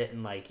get rid of it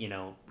and like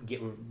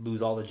get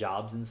lose all the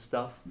jobs and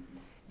stuff.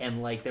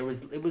 And like it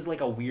was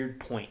like a weird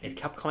point. It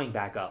kept coming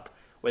back up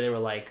where they were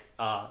like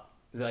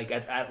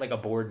at like a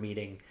board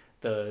meeting,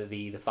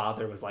 the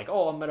father was like,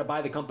 "Oh, I'm gonna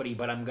buy the company,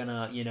 but I'm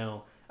gonna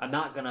I'm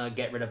not gonna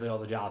get rid of all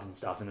the jobs and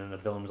stuff." And then the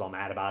villain was all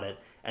mad about it.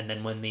 And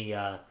then when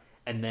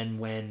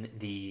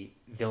the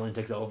villain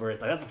takes over,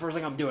 it's like, "That's the first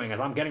thing I'm doing is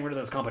I'm getting rid of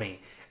this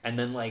company." And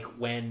then like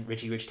when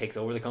Richie Rich takes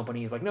over the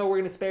company, he's like, "No, we're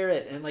gonna spare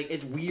it." And like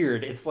it's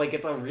weird. It's like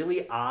it's a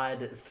really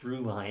odd through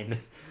line.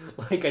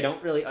 Like I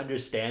don't really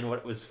understand what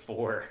it was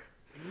for.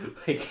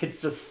 Like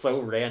it's just so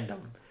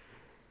random.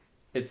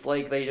 It's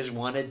like they just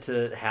wanted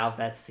to have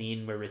that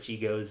scene where Richie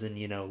goes and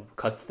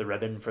cuts the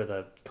ribbon for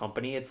the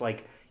company. It's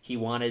like he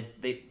wanted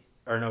they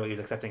or no, he was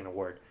accepting an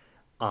award.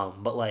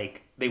 But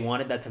like they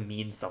wanted that to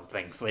mean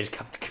something, so they just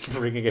kept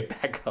bringing it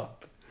back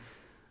up.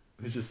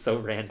 It was just so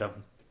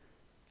random.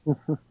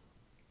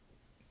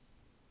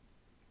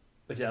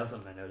 But yeah, that was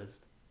something I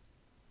noticed.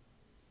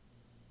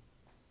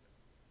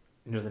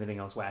 You notice anything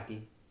else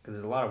wacky? Because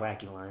there's a lot of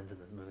wacky lines in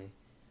this movie.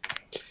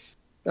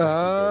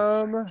 Wacky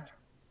bits.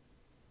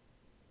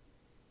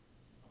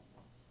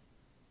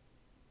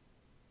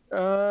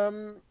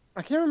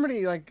 I can't remember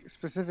any like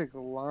specific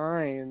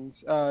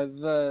lines.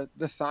 The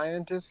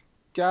scientist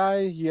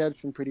guy, he had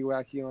some pretty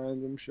wacky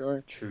lines, I'm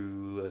sure.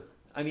 True.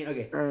 I mean,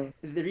 okay. Uh,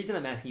 The reason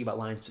I'm asking you about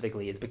lines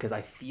specifically is because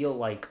I feel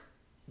like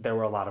there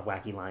were a lot of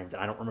wacky lines,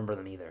 and I don't remember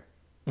them either.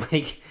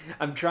 Like,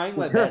 I'm trying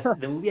my best.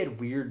 The movie had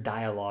weird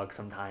dialogue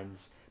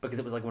sometimes because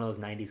it was like one of those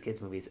 90s kids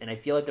movies, and I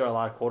feel like there are a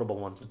lot of quotable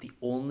ones, but the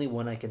only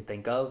one I can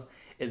think of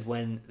is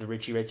when the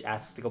Richie Rich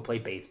asks to go play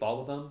baseball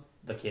with them,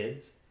 the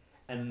kids,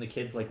 and then the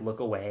kids like look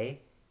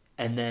away,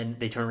 and then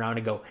they turn around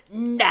and go,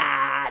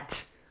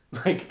 "Not!"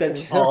 Like,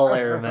 that's all I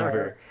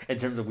remember in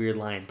terms of weird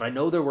lines, but I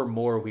know there were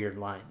more weird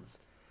lines.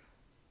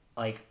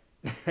 Like,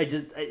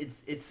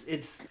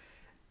 it's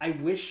I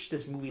wish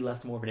this movie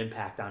left more of an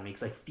impact on me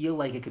because I feel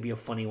like it could be a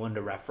funny one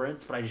to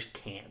reference, but I just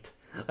can't.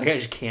 Like I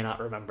just cannot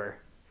remember.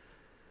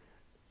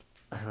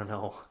 I don't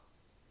know.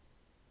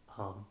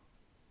 Um,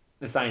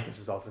 the scientist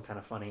was also kind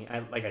of funny.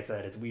 Like I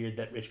said, it's weird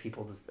that rich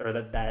people just or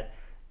that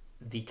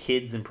the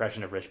kids'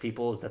 impression of rich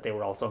people is that they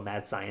were also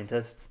mad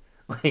scientists.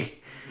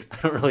 Like I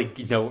don't really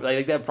know.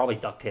 Like that probably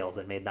Ducktales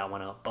that made that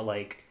one up, but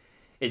like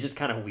it's just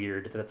kind of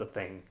weird that that's a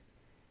thing.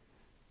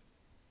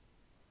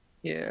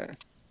 yeah.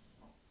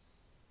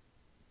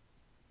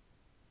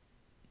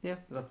 Yeah,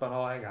 that's about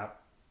all I got.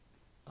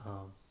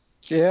 Um,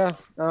 Yeah.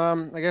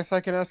 I guess I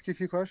can ask you a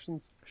few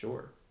questions.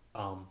 sure.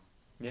 Um,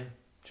 yeah,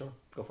 sure.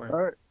 Go for it. All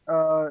right.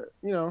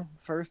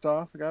 First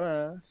off, I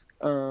gotta ask,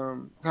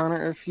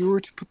 Connor, if you were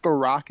to put The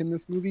Rock in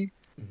this movie,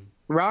 Mm-hmm.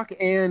 Rock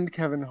and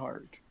Kevin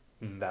Hart,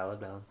 Valid,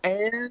 valid.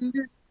 and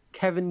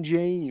Kevin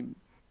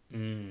James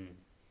Mm.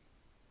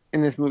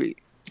 in this movie,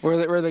 where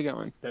are they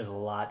going? There's a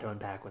lot to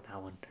unpack with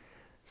that one.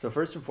 So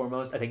first and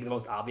foremost, I think the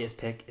most obvious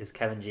pick is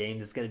Kevin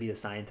James. It's going to be the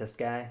scientist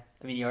guy.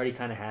 I mean, he already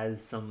kind of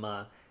has some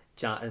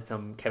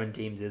Kevin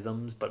James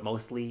isms, but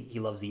mostly he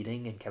loves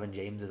eating, and Kevin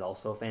James is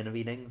also a fan of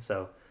eating.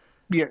 So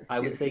Yes, I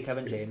would yes, say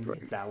Kevin yes, James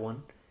gets that yes.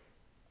 one.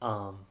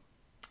 Um,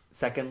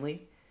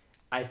 Secondly,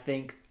 I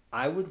think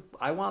I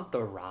want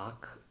The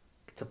Rock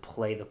to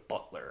play the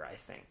butler. I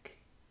think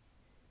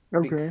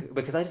Okay.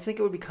 because I just think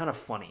it would be kind of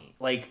funny.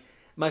 Like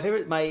my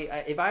favorite, my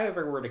if I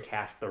ever were to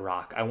cast The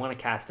Rock, I want to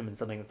cast him in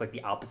something that's like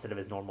the opposite of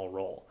his normal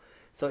role.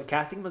 So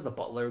casting him as the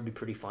butler would be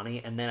pretty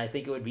funny, and then I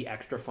think it would be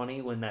extra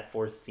funny when that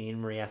forced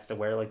scene where he has to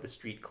wear like the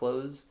street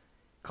clothes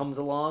comes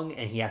along,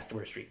 and he has to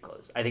wear street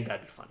clothes. I think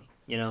that'd be funny.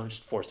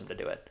 Just force him to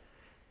do it.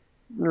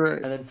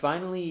 Right. And then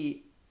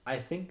finally, I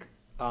think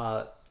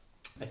uh,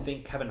 I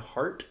think Kevin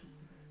Hart.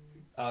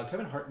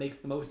 Kevin Hart makes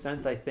the most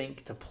sense, I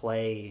think, to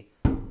play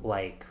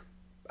like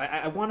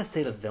I want to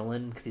say the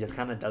villain because he just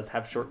kind of does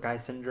have short guy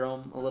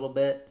syndrome a little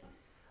bit.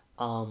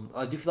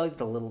 I do feel like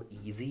it's a little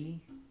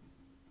easy,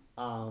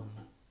 um,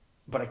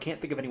 but I can't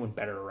think of anyone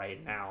better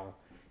right now.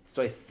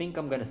 So I think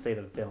I'm gonna say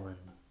the villain.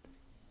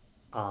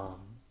 Um,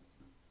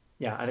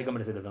 yeah, I think I'm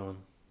gonna say the villain.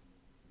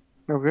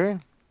 Okay.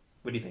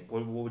 What do you think?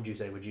 What would you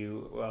say?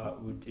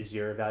 Is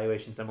your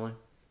evaluation similar?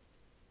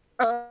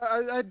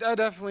 I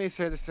definitely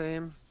say the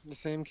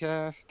same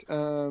cast.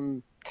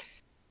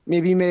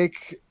 Maybe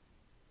make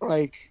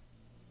like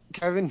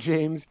Kevin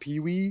James Pee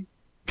Wee.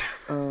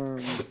 Um,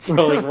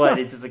 So like what?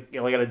 It's just like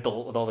an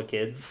adult with all the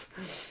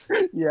kids.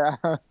 yeah.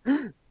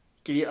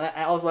 Can you,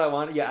 I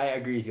want, yeah, I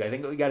agree with you. I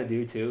think what we got to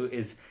do too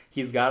is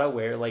he's got to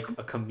wear like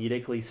a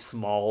comedically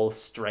small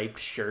striped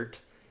shirt,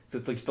 so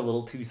it's like just a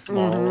little too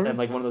small, Mm-hmm. and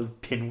like one of those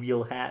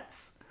pinwheel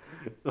hats.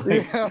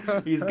 Like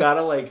Yeah. he's got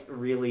to like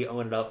really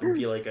own it up and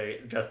be like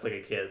just like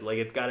a kid. Like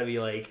it's got to be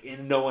like,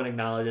 and no one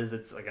acknowledges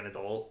it's like an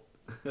adult.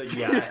 Like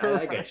yeah,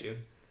 I get you.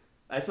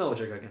 I smell what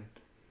you're cooking.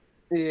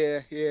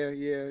 Yeah, yeah,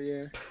 yeah,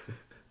 yeah.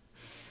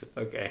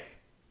 Okay,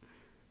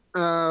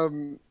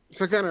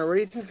 So Connor, where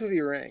do you think this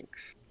movie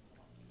ranks?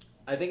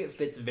 I think it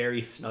fits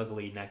very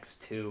snugly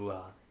next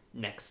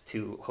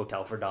to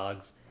Hotel for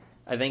Dogs.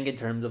 I think in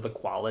terms of the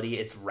quality,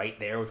 it's right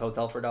there with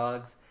Hotel for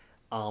Dogs.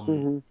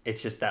 Hmm.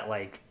 It's just that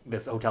like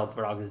this Hotel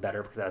for Dogs is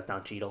better because that's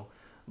Don Cheadle,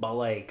 but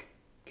like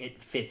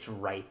it fits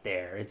right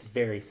there. It's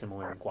very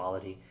similar in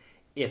quality.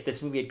 If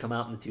this movie had come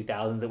out in the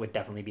 2000s, it would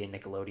definitely be a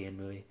Nickelodeon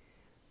movie.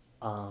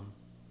 Um,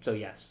 so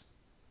yes,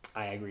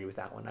 I agree with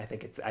that one. I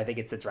think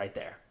it sits right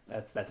there.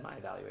 That's my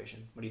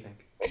evaluation. What do you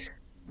think?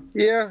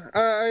 Yeah,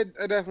 I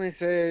definitely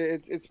say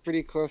it's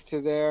pretty close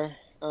to there.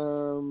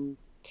 Um,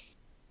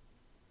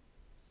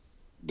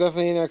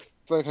 Definitely next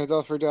like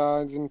Hotel for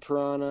Dogs and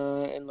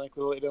Piranha and like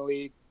Little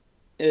Italy.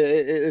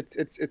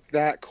 It's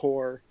that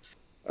core.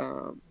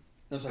 Um,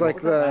 No, it's sorry, what like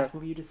was that the last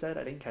movie you just said?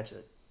 I didn't catch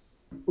it.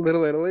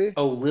 Little Italy.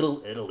 Oh,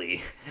 Little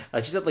Italy.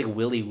 She said like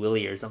Willy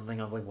Willy or something.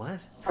 I was like, what?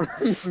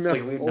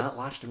 Like we've No. not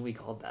watched a movie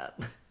called that.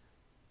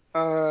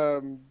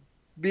 Um,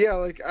 but yeah,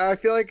 like I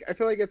feel like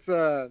it's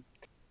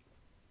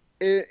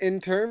in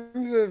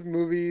terms of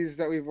movies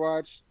that we've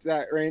watched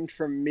that range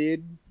from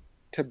mid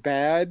to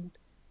bad,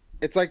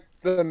 it's like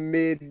the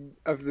mid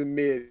of the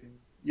mid,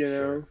 you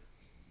Sure. know?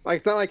 Like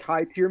it's not like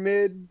high tier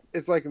mid,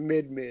 it's like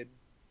mid.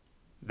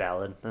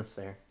 Valid. That's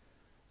fair.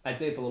 I'd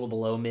say it's a little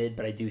below mid,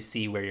 but I do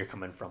see where you're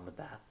coming from with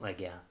that. Like,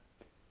 yeah.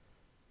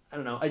 I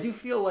don't know. I do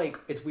feel like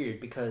it's weird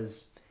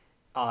because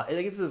I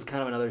guess this is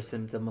kind of another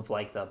symptom of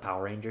like the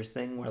Power Rangers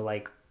thing where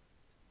like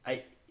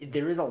I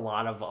there is a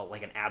lot of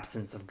like an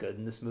absence of good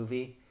in this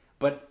movie,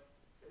 but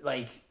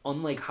like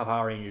unlike how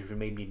Power Rangers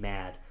made me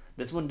mad,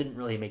 this one didn't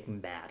really make me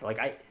mad. Like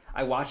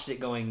I watched it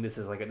going, this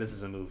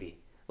is a movie.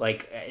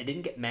 Like I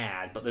didn't get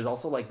mad, but there's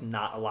also like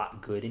not a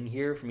lot good in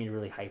here for me to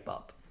really hype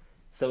up.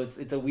 So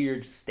it's a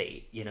weird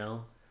state, you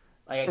know.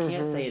 Like I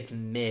can't say Mm-hmm. it's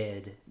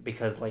mid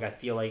because like I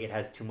feel like it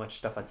has too much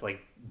stuff that's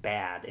like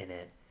bad in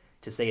it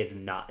to say it's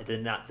not. It's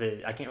not.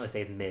 To, I can't really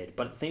say it's mid,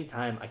 but at the same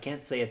time, I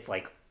can't say it's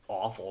like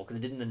awful because it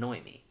didn't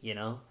annoy me. You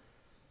know,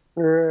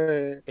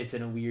 Right. it's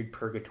in a weird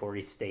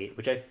purgatory state,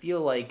 which I feel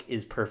like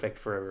is perfect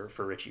for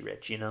Richie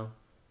Rich. You know,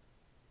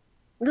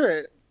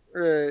 Right.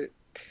 Right.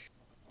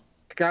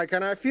 Kind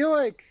of I feel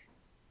like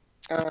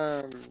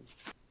um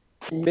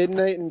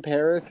Midnight in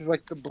Paris is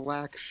like the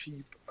black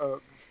sheep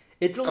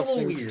it's a of little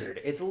Thanksgiving. weird.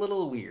 It's a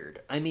little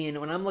weird. I mean,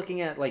 when I'm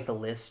looking at like the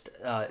list,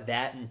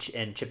 that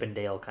and Chip and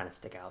Dale kind of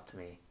stick out to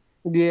me.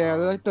 Yeah,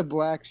 they're Um, like the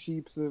black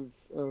sheeps of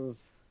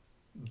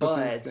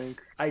but Thanksgiving.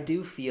 I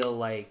do feel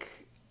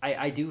like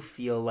I do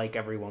feel like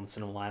every once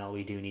in a while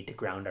we do need to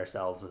ground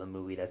ourselves with a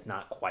movie that's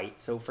not quite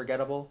so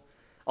forgettable.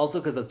 Also,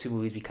 because those two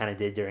movies we kind of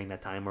did during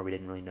that time where we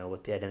didn't really know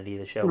what the identity of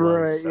the show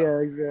was, Right, so yeah,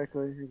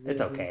 exactly,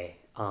 it's exactly. okay.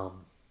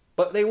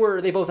 But they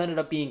both ended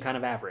up being kind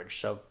of average,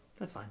 so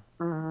that's fine.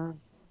 Mm-hmm.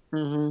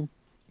 Mm-hmm.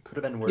 Could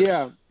have been worse.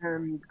 Yeah,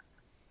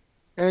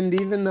 and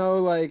even though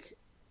like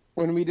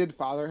when we did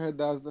Fatherhood,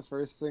 that was the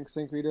first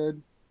think we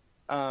did.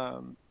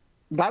 Um,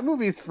 that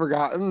movie's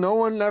forgotten. No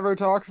one ever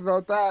talks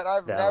about that.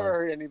 I've never Valid.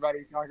 heard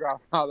anybody talk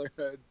about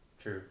Fatherhood.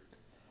 True.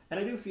 And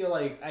I do feel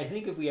like I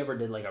think if we ever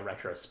did like a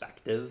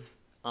retrospective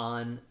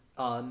on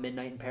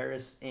Midnight in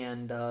Paris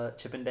and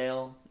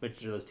Chippendale,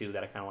 which are those two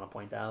that I kind of want to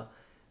point out,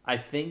 I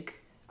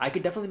think I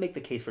could definitely make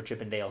the case for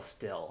Chippendale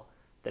still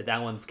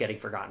that one's getting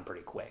forgotten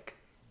pretty quick.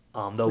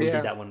 Though we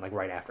did Yeah, that one like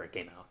right after it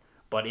came out,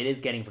 but it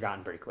is getting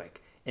forgotten pretty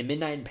quick. And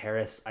Midnight in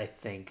Paris, I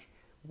think,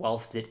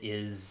 whilst it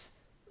is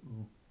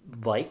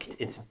liked,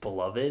 it's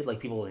beloved, like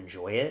people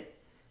enjoy it.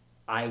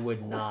 I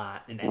would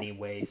not in any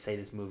way say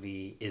this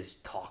movie is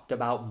talked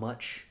about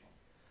much,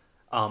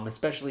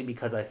 especially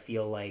because I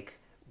feel like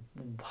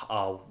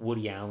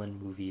Woody Allen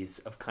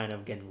movies have kind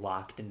of getting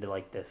locked into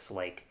like this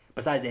like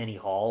besides Annie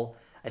Hall,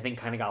 I think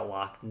kind of got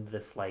locked into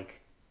this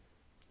like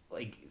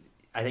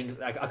I think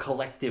like a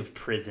collective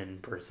prison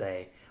per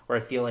se, where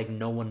I feel like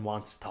no one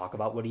wants to talk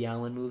about Woody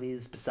Allen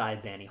movies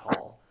besides Annie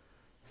Hall.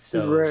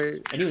 So,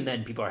 right. and even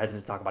then, people are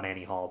hesitant to talk about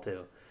Annie Hall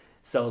too.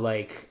 So,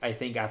 like, I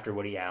think after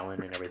Woody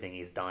Allen and everything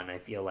he's done, I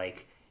feel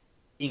like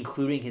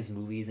including his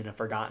movies in a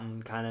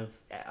forgotten kind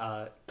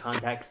of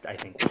context, I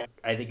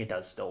think it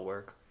does still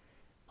work.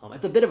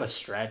 It's a bit of a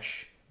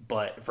stretch,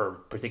 but for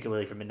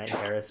particularly for Midnight in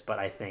Paris, but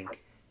I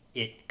think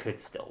it could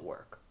still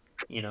work.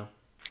 You know,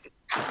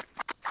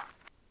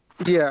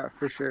 Yeah,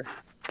 for sure.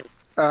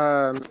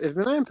 Is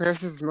Midnight in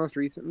Paris his most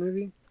recent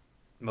movie?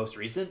 most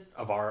recent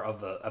of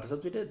the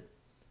episodes we did.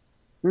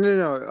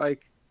 No,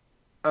 like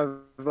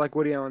of like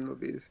Woody Allen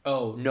movies.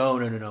 Oh no!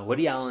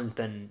 Woody Allen's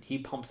been he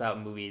pumps out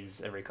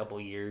movies every couple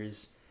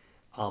years,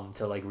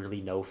 to like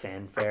really no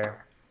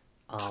fanfare.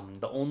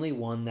 The only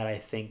one that I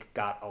think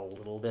got a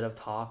little bit of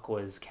talk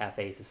was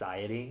Cafe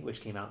Society,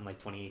 which came out in like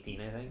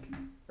 2018, I think,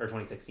 or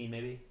 2016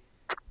 maybe.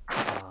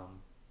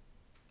 Um,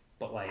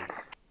 but like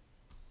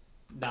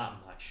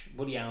not much.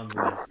 Woody Allen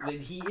movies, like,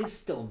 he is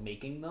still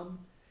making them.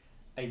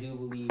 I do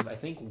believe. I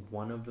think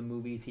one of the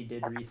movies he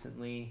did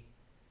recently,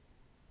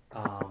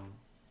 um,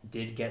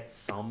 did get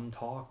some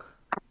talk.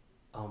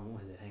 What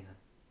was it? Hang on.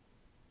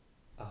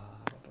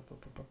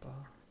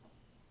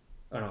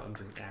 Oh no, I'm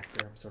doing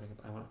actor. I'm sorting.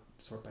 I want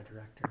to sort by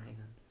director. Hang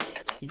on.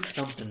 He did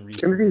something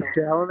Timothy recently.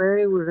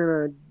 Chalamet was in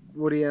a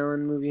Woody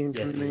Allen movie in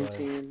Yes, he was.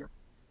 2019.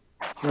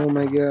 Oh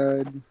my Um,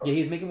 god. yeah,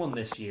 he's making one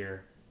this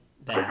year.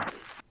 That,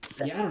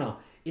 yeah, I don't know.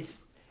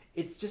 It's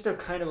it's just a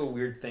kind of a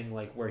weird thing,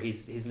 like where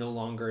he's no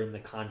longer in the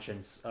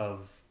conscience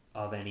of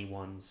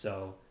anyone,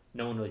 so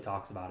no one really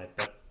talks about it.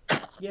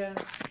 But yeah,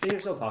 they are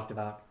still talked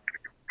about.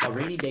 A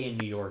Rainy Day in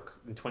New York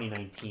in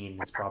 2019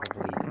 is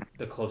probably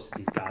the closest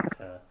he's got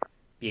to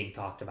being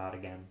talked about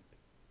again,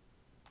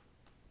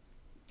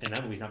 and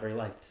that movie's not very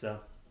liked. So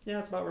yeah,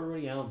 that's about where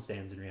Woody Allen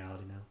stands in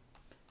reality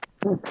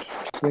now.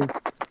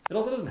 It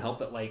also doesn't help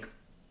that like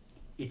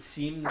it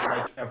seems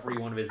like every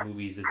one of his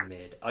movies is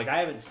mid. Like I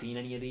haven't seen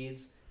any of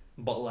these,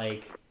 but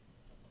like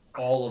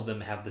all of them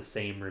have the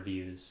same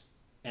reviews,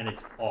 and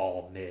it's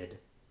all mid.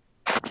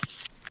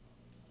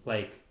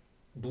 Like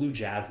Blue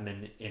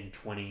Jasmine in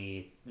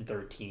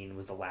 2013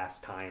 was the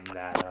last time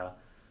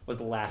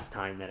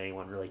that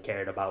anyone really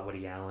cared about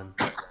Woody Allen.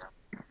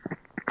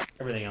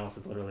 Everything else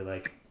is literally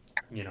like,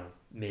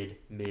 mid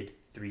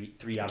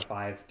three out of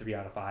five, 3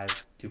 out of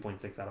 5,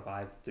 2.6 out of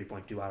 5,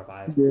 3.2 out of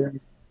 5, Yeah.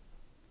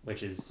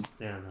 which is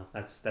I don't know.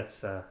 That's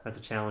a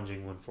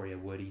challenging one for you,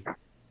 Woody.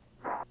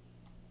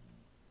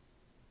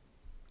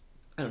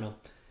 I don't know.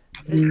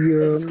 It's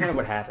just Yeah. kind of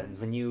what happens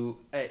when you.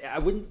 I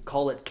wouldn't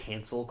call it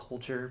cancel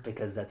culture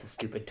because that's a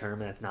stupid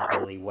term and that's not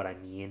really what I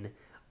mean.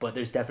 But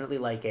there's definitely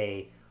like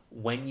a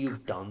when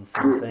you've done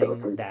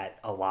something that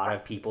a lot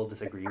of people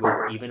disagree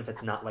with, even if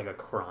it's not like a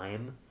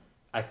crime.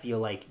 I feel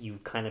like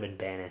you've kind of been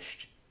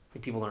banished.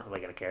 Like, people aren't really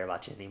gonna care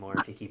about you anymore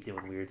if you keep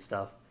doing weird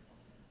stuff.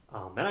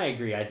 And I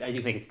agree. I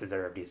do think it's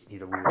deserved.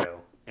 He's a weirdo,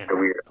 and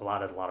a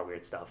lot has a lot of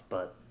weird stuff.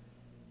 But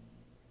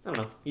I don't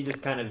know. He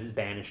just kind of is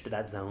banished to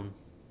that zone.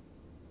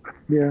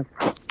 Yeah.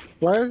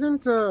 Why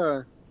isn't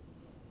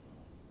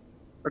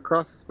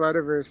Across the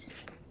Spider Verse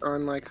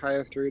on like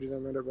highest rated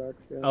on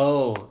Letterboxd? Yeah.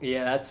 Oh,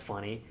 yeah, that's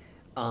funny.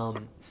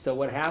 So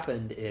what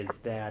happened is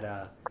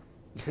that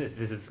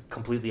this is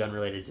completely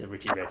unrelated to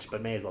Richie Rich,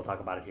 but may as well talk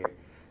about it here.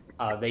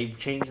 They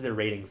changed their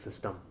rating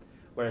system,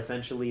 where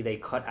essentially they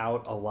cut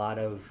out a lot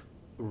of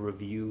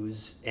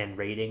reviews and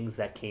ratings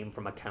that came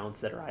from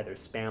accounts that are either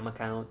spam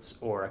accounts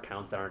or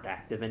accounts that aren't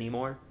active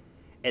anymore.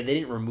 And they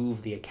didn't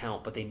remove the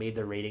account, but they made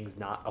their ratings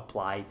not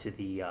apply to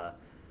the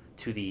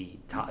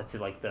top, to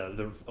like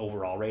the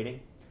overall rating.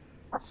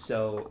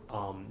 So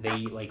they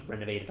like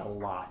renovated a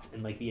lot,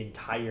 and like the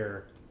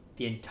entire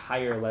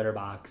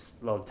letterbox,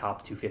 the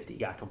top 250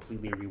 got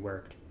completely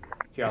reworked.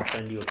 Here, I'll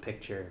send you a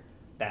picture.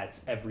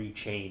 That's every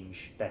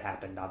change that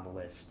happened on the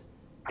list.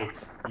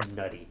 It's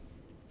nutty.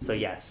 So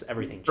yes,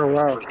 everything Oh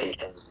wow.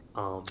 changed.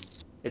 Um,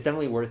 it's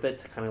definitely worth it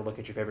to kind of look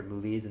at your favorite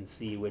movies and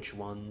see which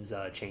ones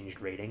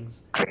changed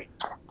ratings.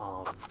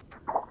 Um,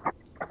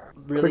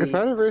 But the really,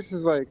 Spider Verse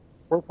is like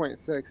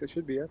 4.6. It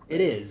should be up it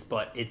there. is,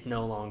 but it's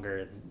no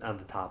longer on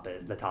the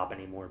top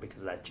anymore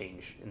because of that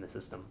change in the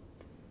system,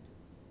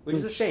 which Hmm.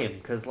 is a shame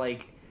because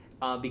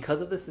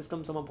because of the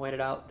system, someone pointed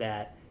out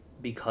that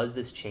because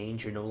this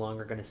change, you're no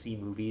longer going to see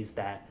movies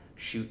that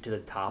shoot to the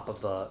top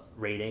of the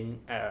rating,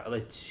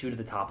 like shoot to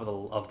the top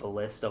of the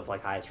list of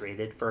like highest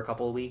rated for a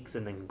couple of weeks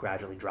and then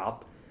gradually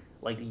drop.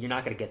 Like you're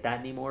not going to get that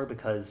anymore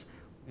because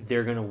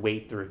they're going to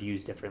weight the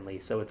reviews differently.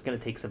 So it's going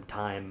to take some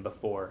time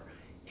before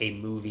a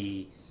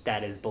movie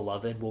that is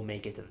beloved will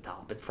make it to the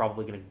top. It's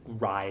probably going to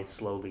rise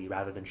slowly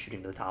rather than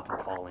shooting to the top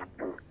and falling,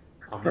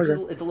 which is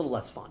Okay. it's a little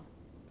less fun.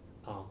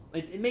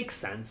 It makes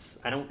sense.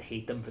 I don't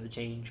hate them for the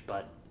change,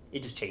 but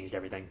it just changed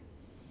everything.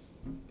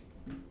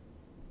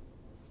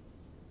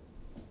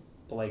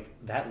 But like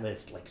that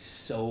list, like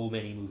so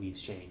many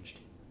movies changed.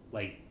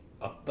 Like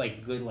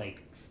good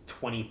like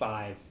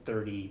 25,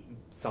 30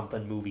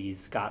 something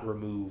movies got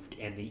removed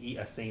and the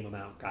a same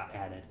amount got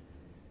added.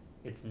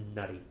 It's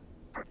nutty.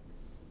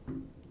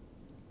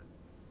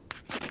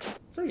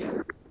 So yeah, that's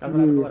what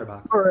happened to Yeah.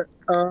 Letterbox.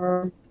 All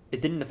right.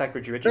 It didn't affect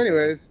Richie Rich's rating.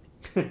 Anyways,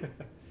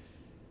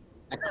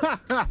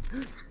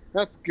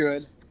 that's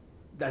good.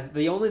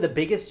 The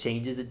biggest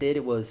changes it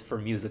did was for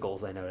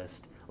musicals. I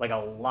noticed like a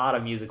lot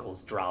of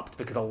musicals dropped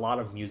because a lot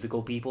of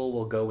musical people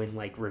will go and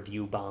like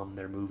review bomb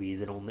their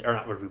movies and only or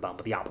not review bomb,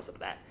 but the opposite of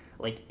that,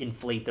 like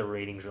inflate their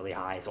ratings really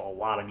high. So a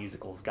lot of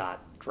musicals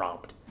got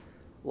dropped.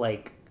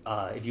 Like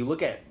if you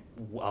look at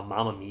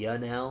Mamma Mia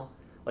now,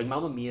 like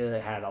Mamma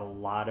Mia had a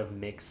lot of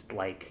mixed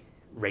like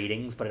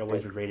ratings, but it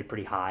always was rated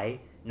pretty high.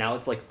 Now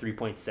it's like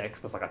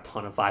 3.6 with like a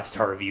ton of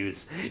 5-star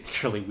reviews.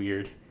 It's really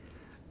weird.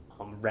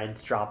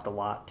 Rent dropped a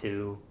lot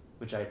too,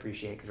 which I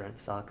appreciate because Rent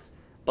sucks.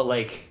 But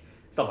like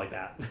stuff like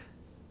that.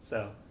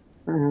 So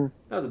Hmm.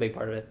 that was a big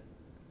part of it.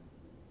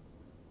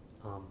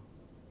 Um,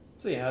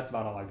 so yeah, that's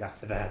about all I got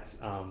for that.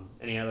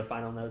 Any other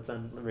final notes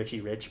on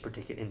Richie Rich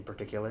in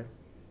particular?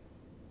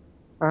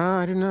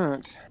 I do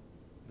not.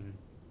 Mm.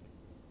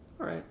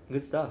 All right,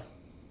 good stuff.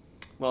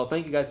 Well,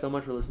 thank you guys so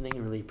much for listening. I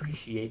really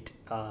appreciate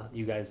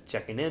you guys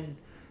checking in.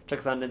 Check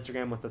us out on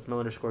Instagram with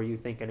 @Smell_you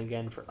think, and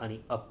again for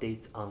any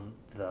updates on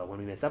the when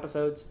we miss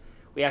episodes.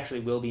 We actually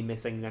will be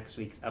missing next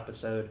week's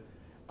episode,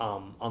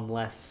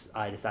 unless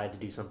I decide to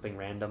do something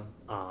random.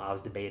 I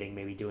was debating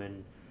maybe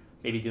doing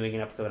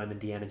an episode on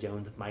Indiana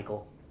Jones with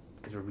Michael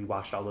because we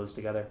watched all those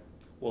together.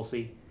 We'll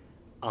see.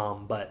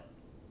 But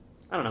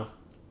I don't know.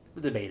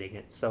 We're debating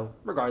it. So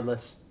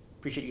regardless,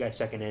 Appreciate you guys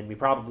checking in. We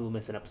probably will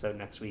miss an episode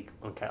next week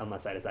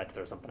unless I decide to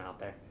throw something out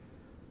there.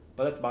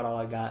 But that's about all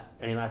I got.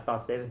 Any last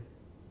thoughts, David?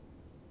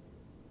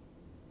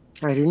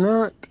 I do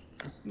not.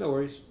 No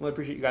worries. Well, I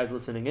appreciate you guys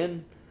listening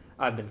in.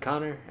 I've been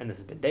Connor, and this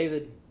has been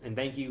David. And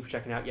thank you for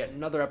checking out yet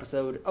another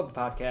episode of the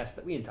podcast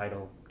that we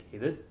entitle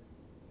David.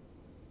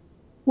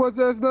 What's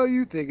that smell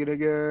you thinking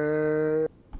again?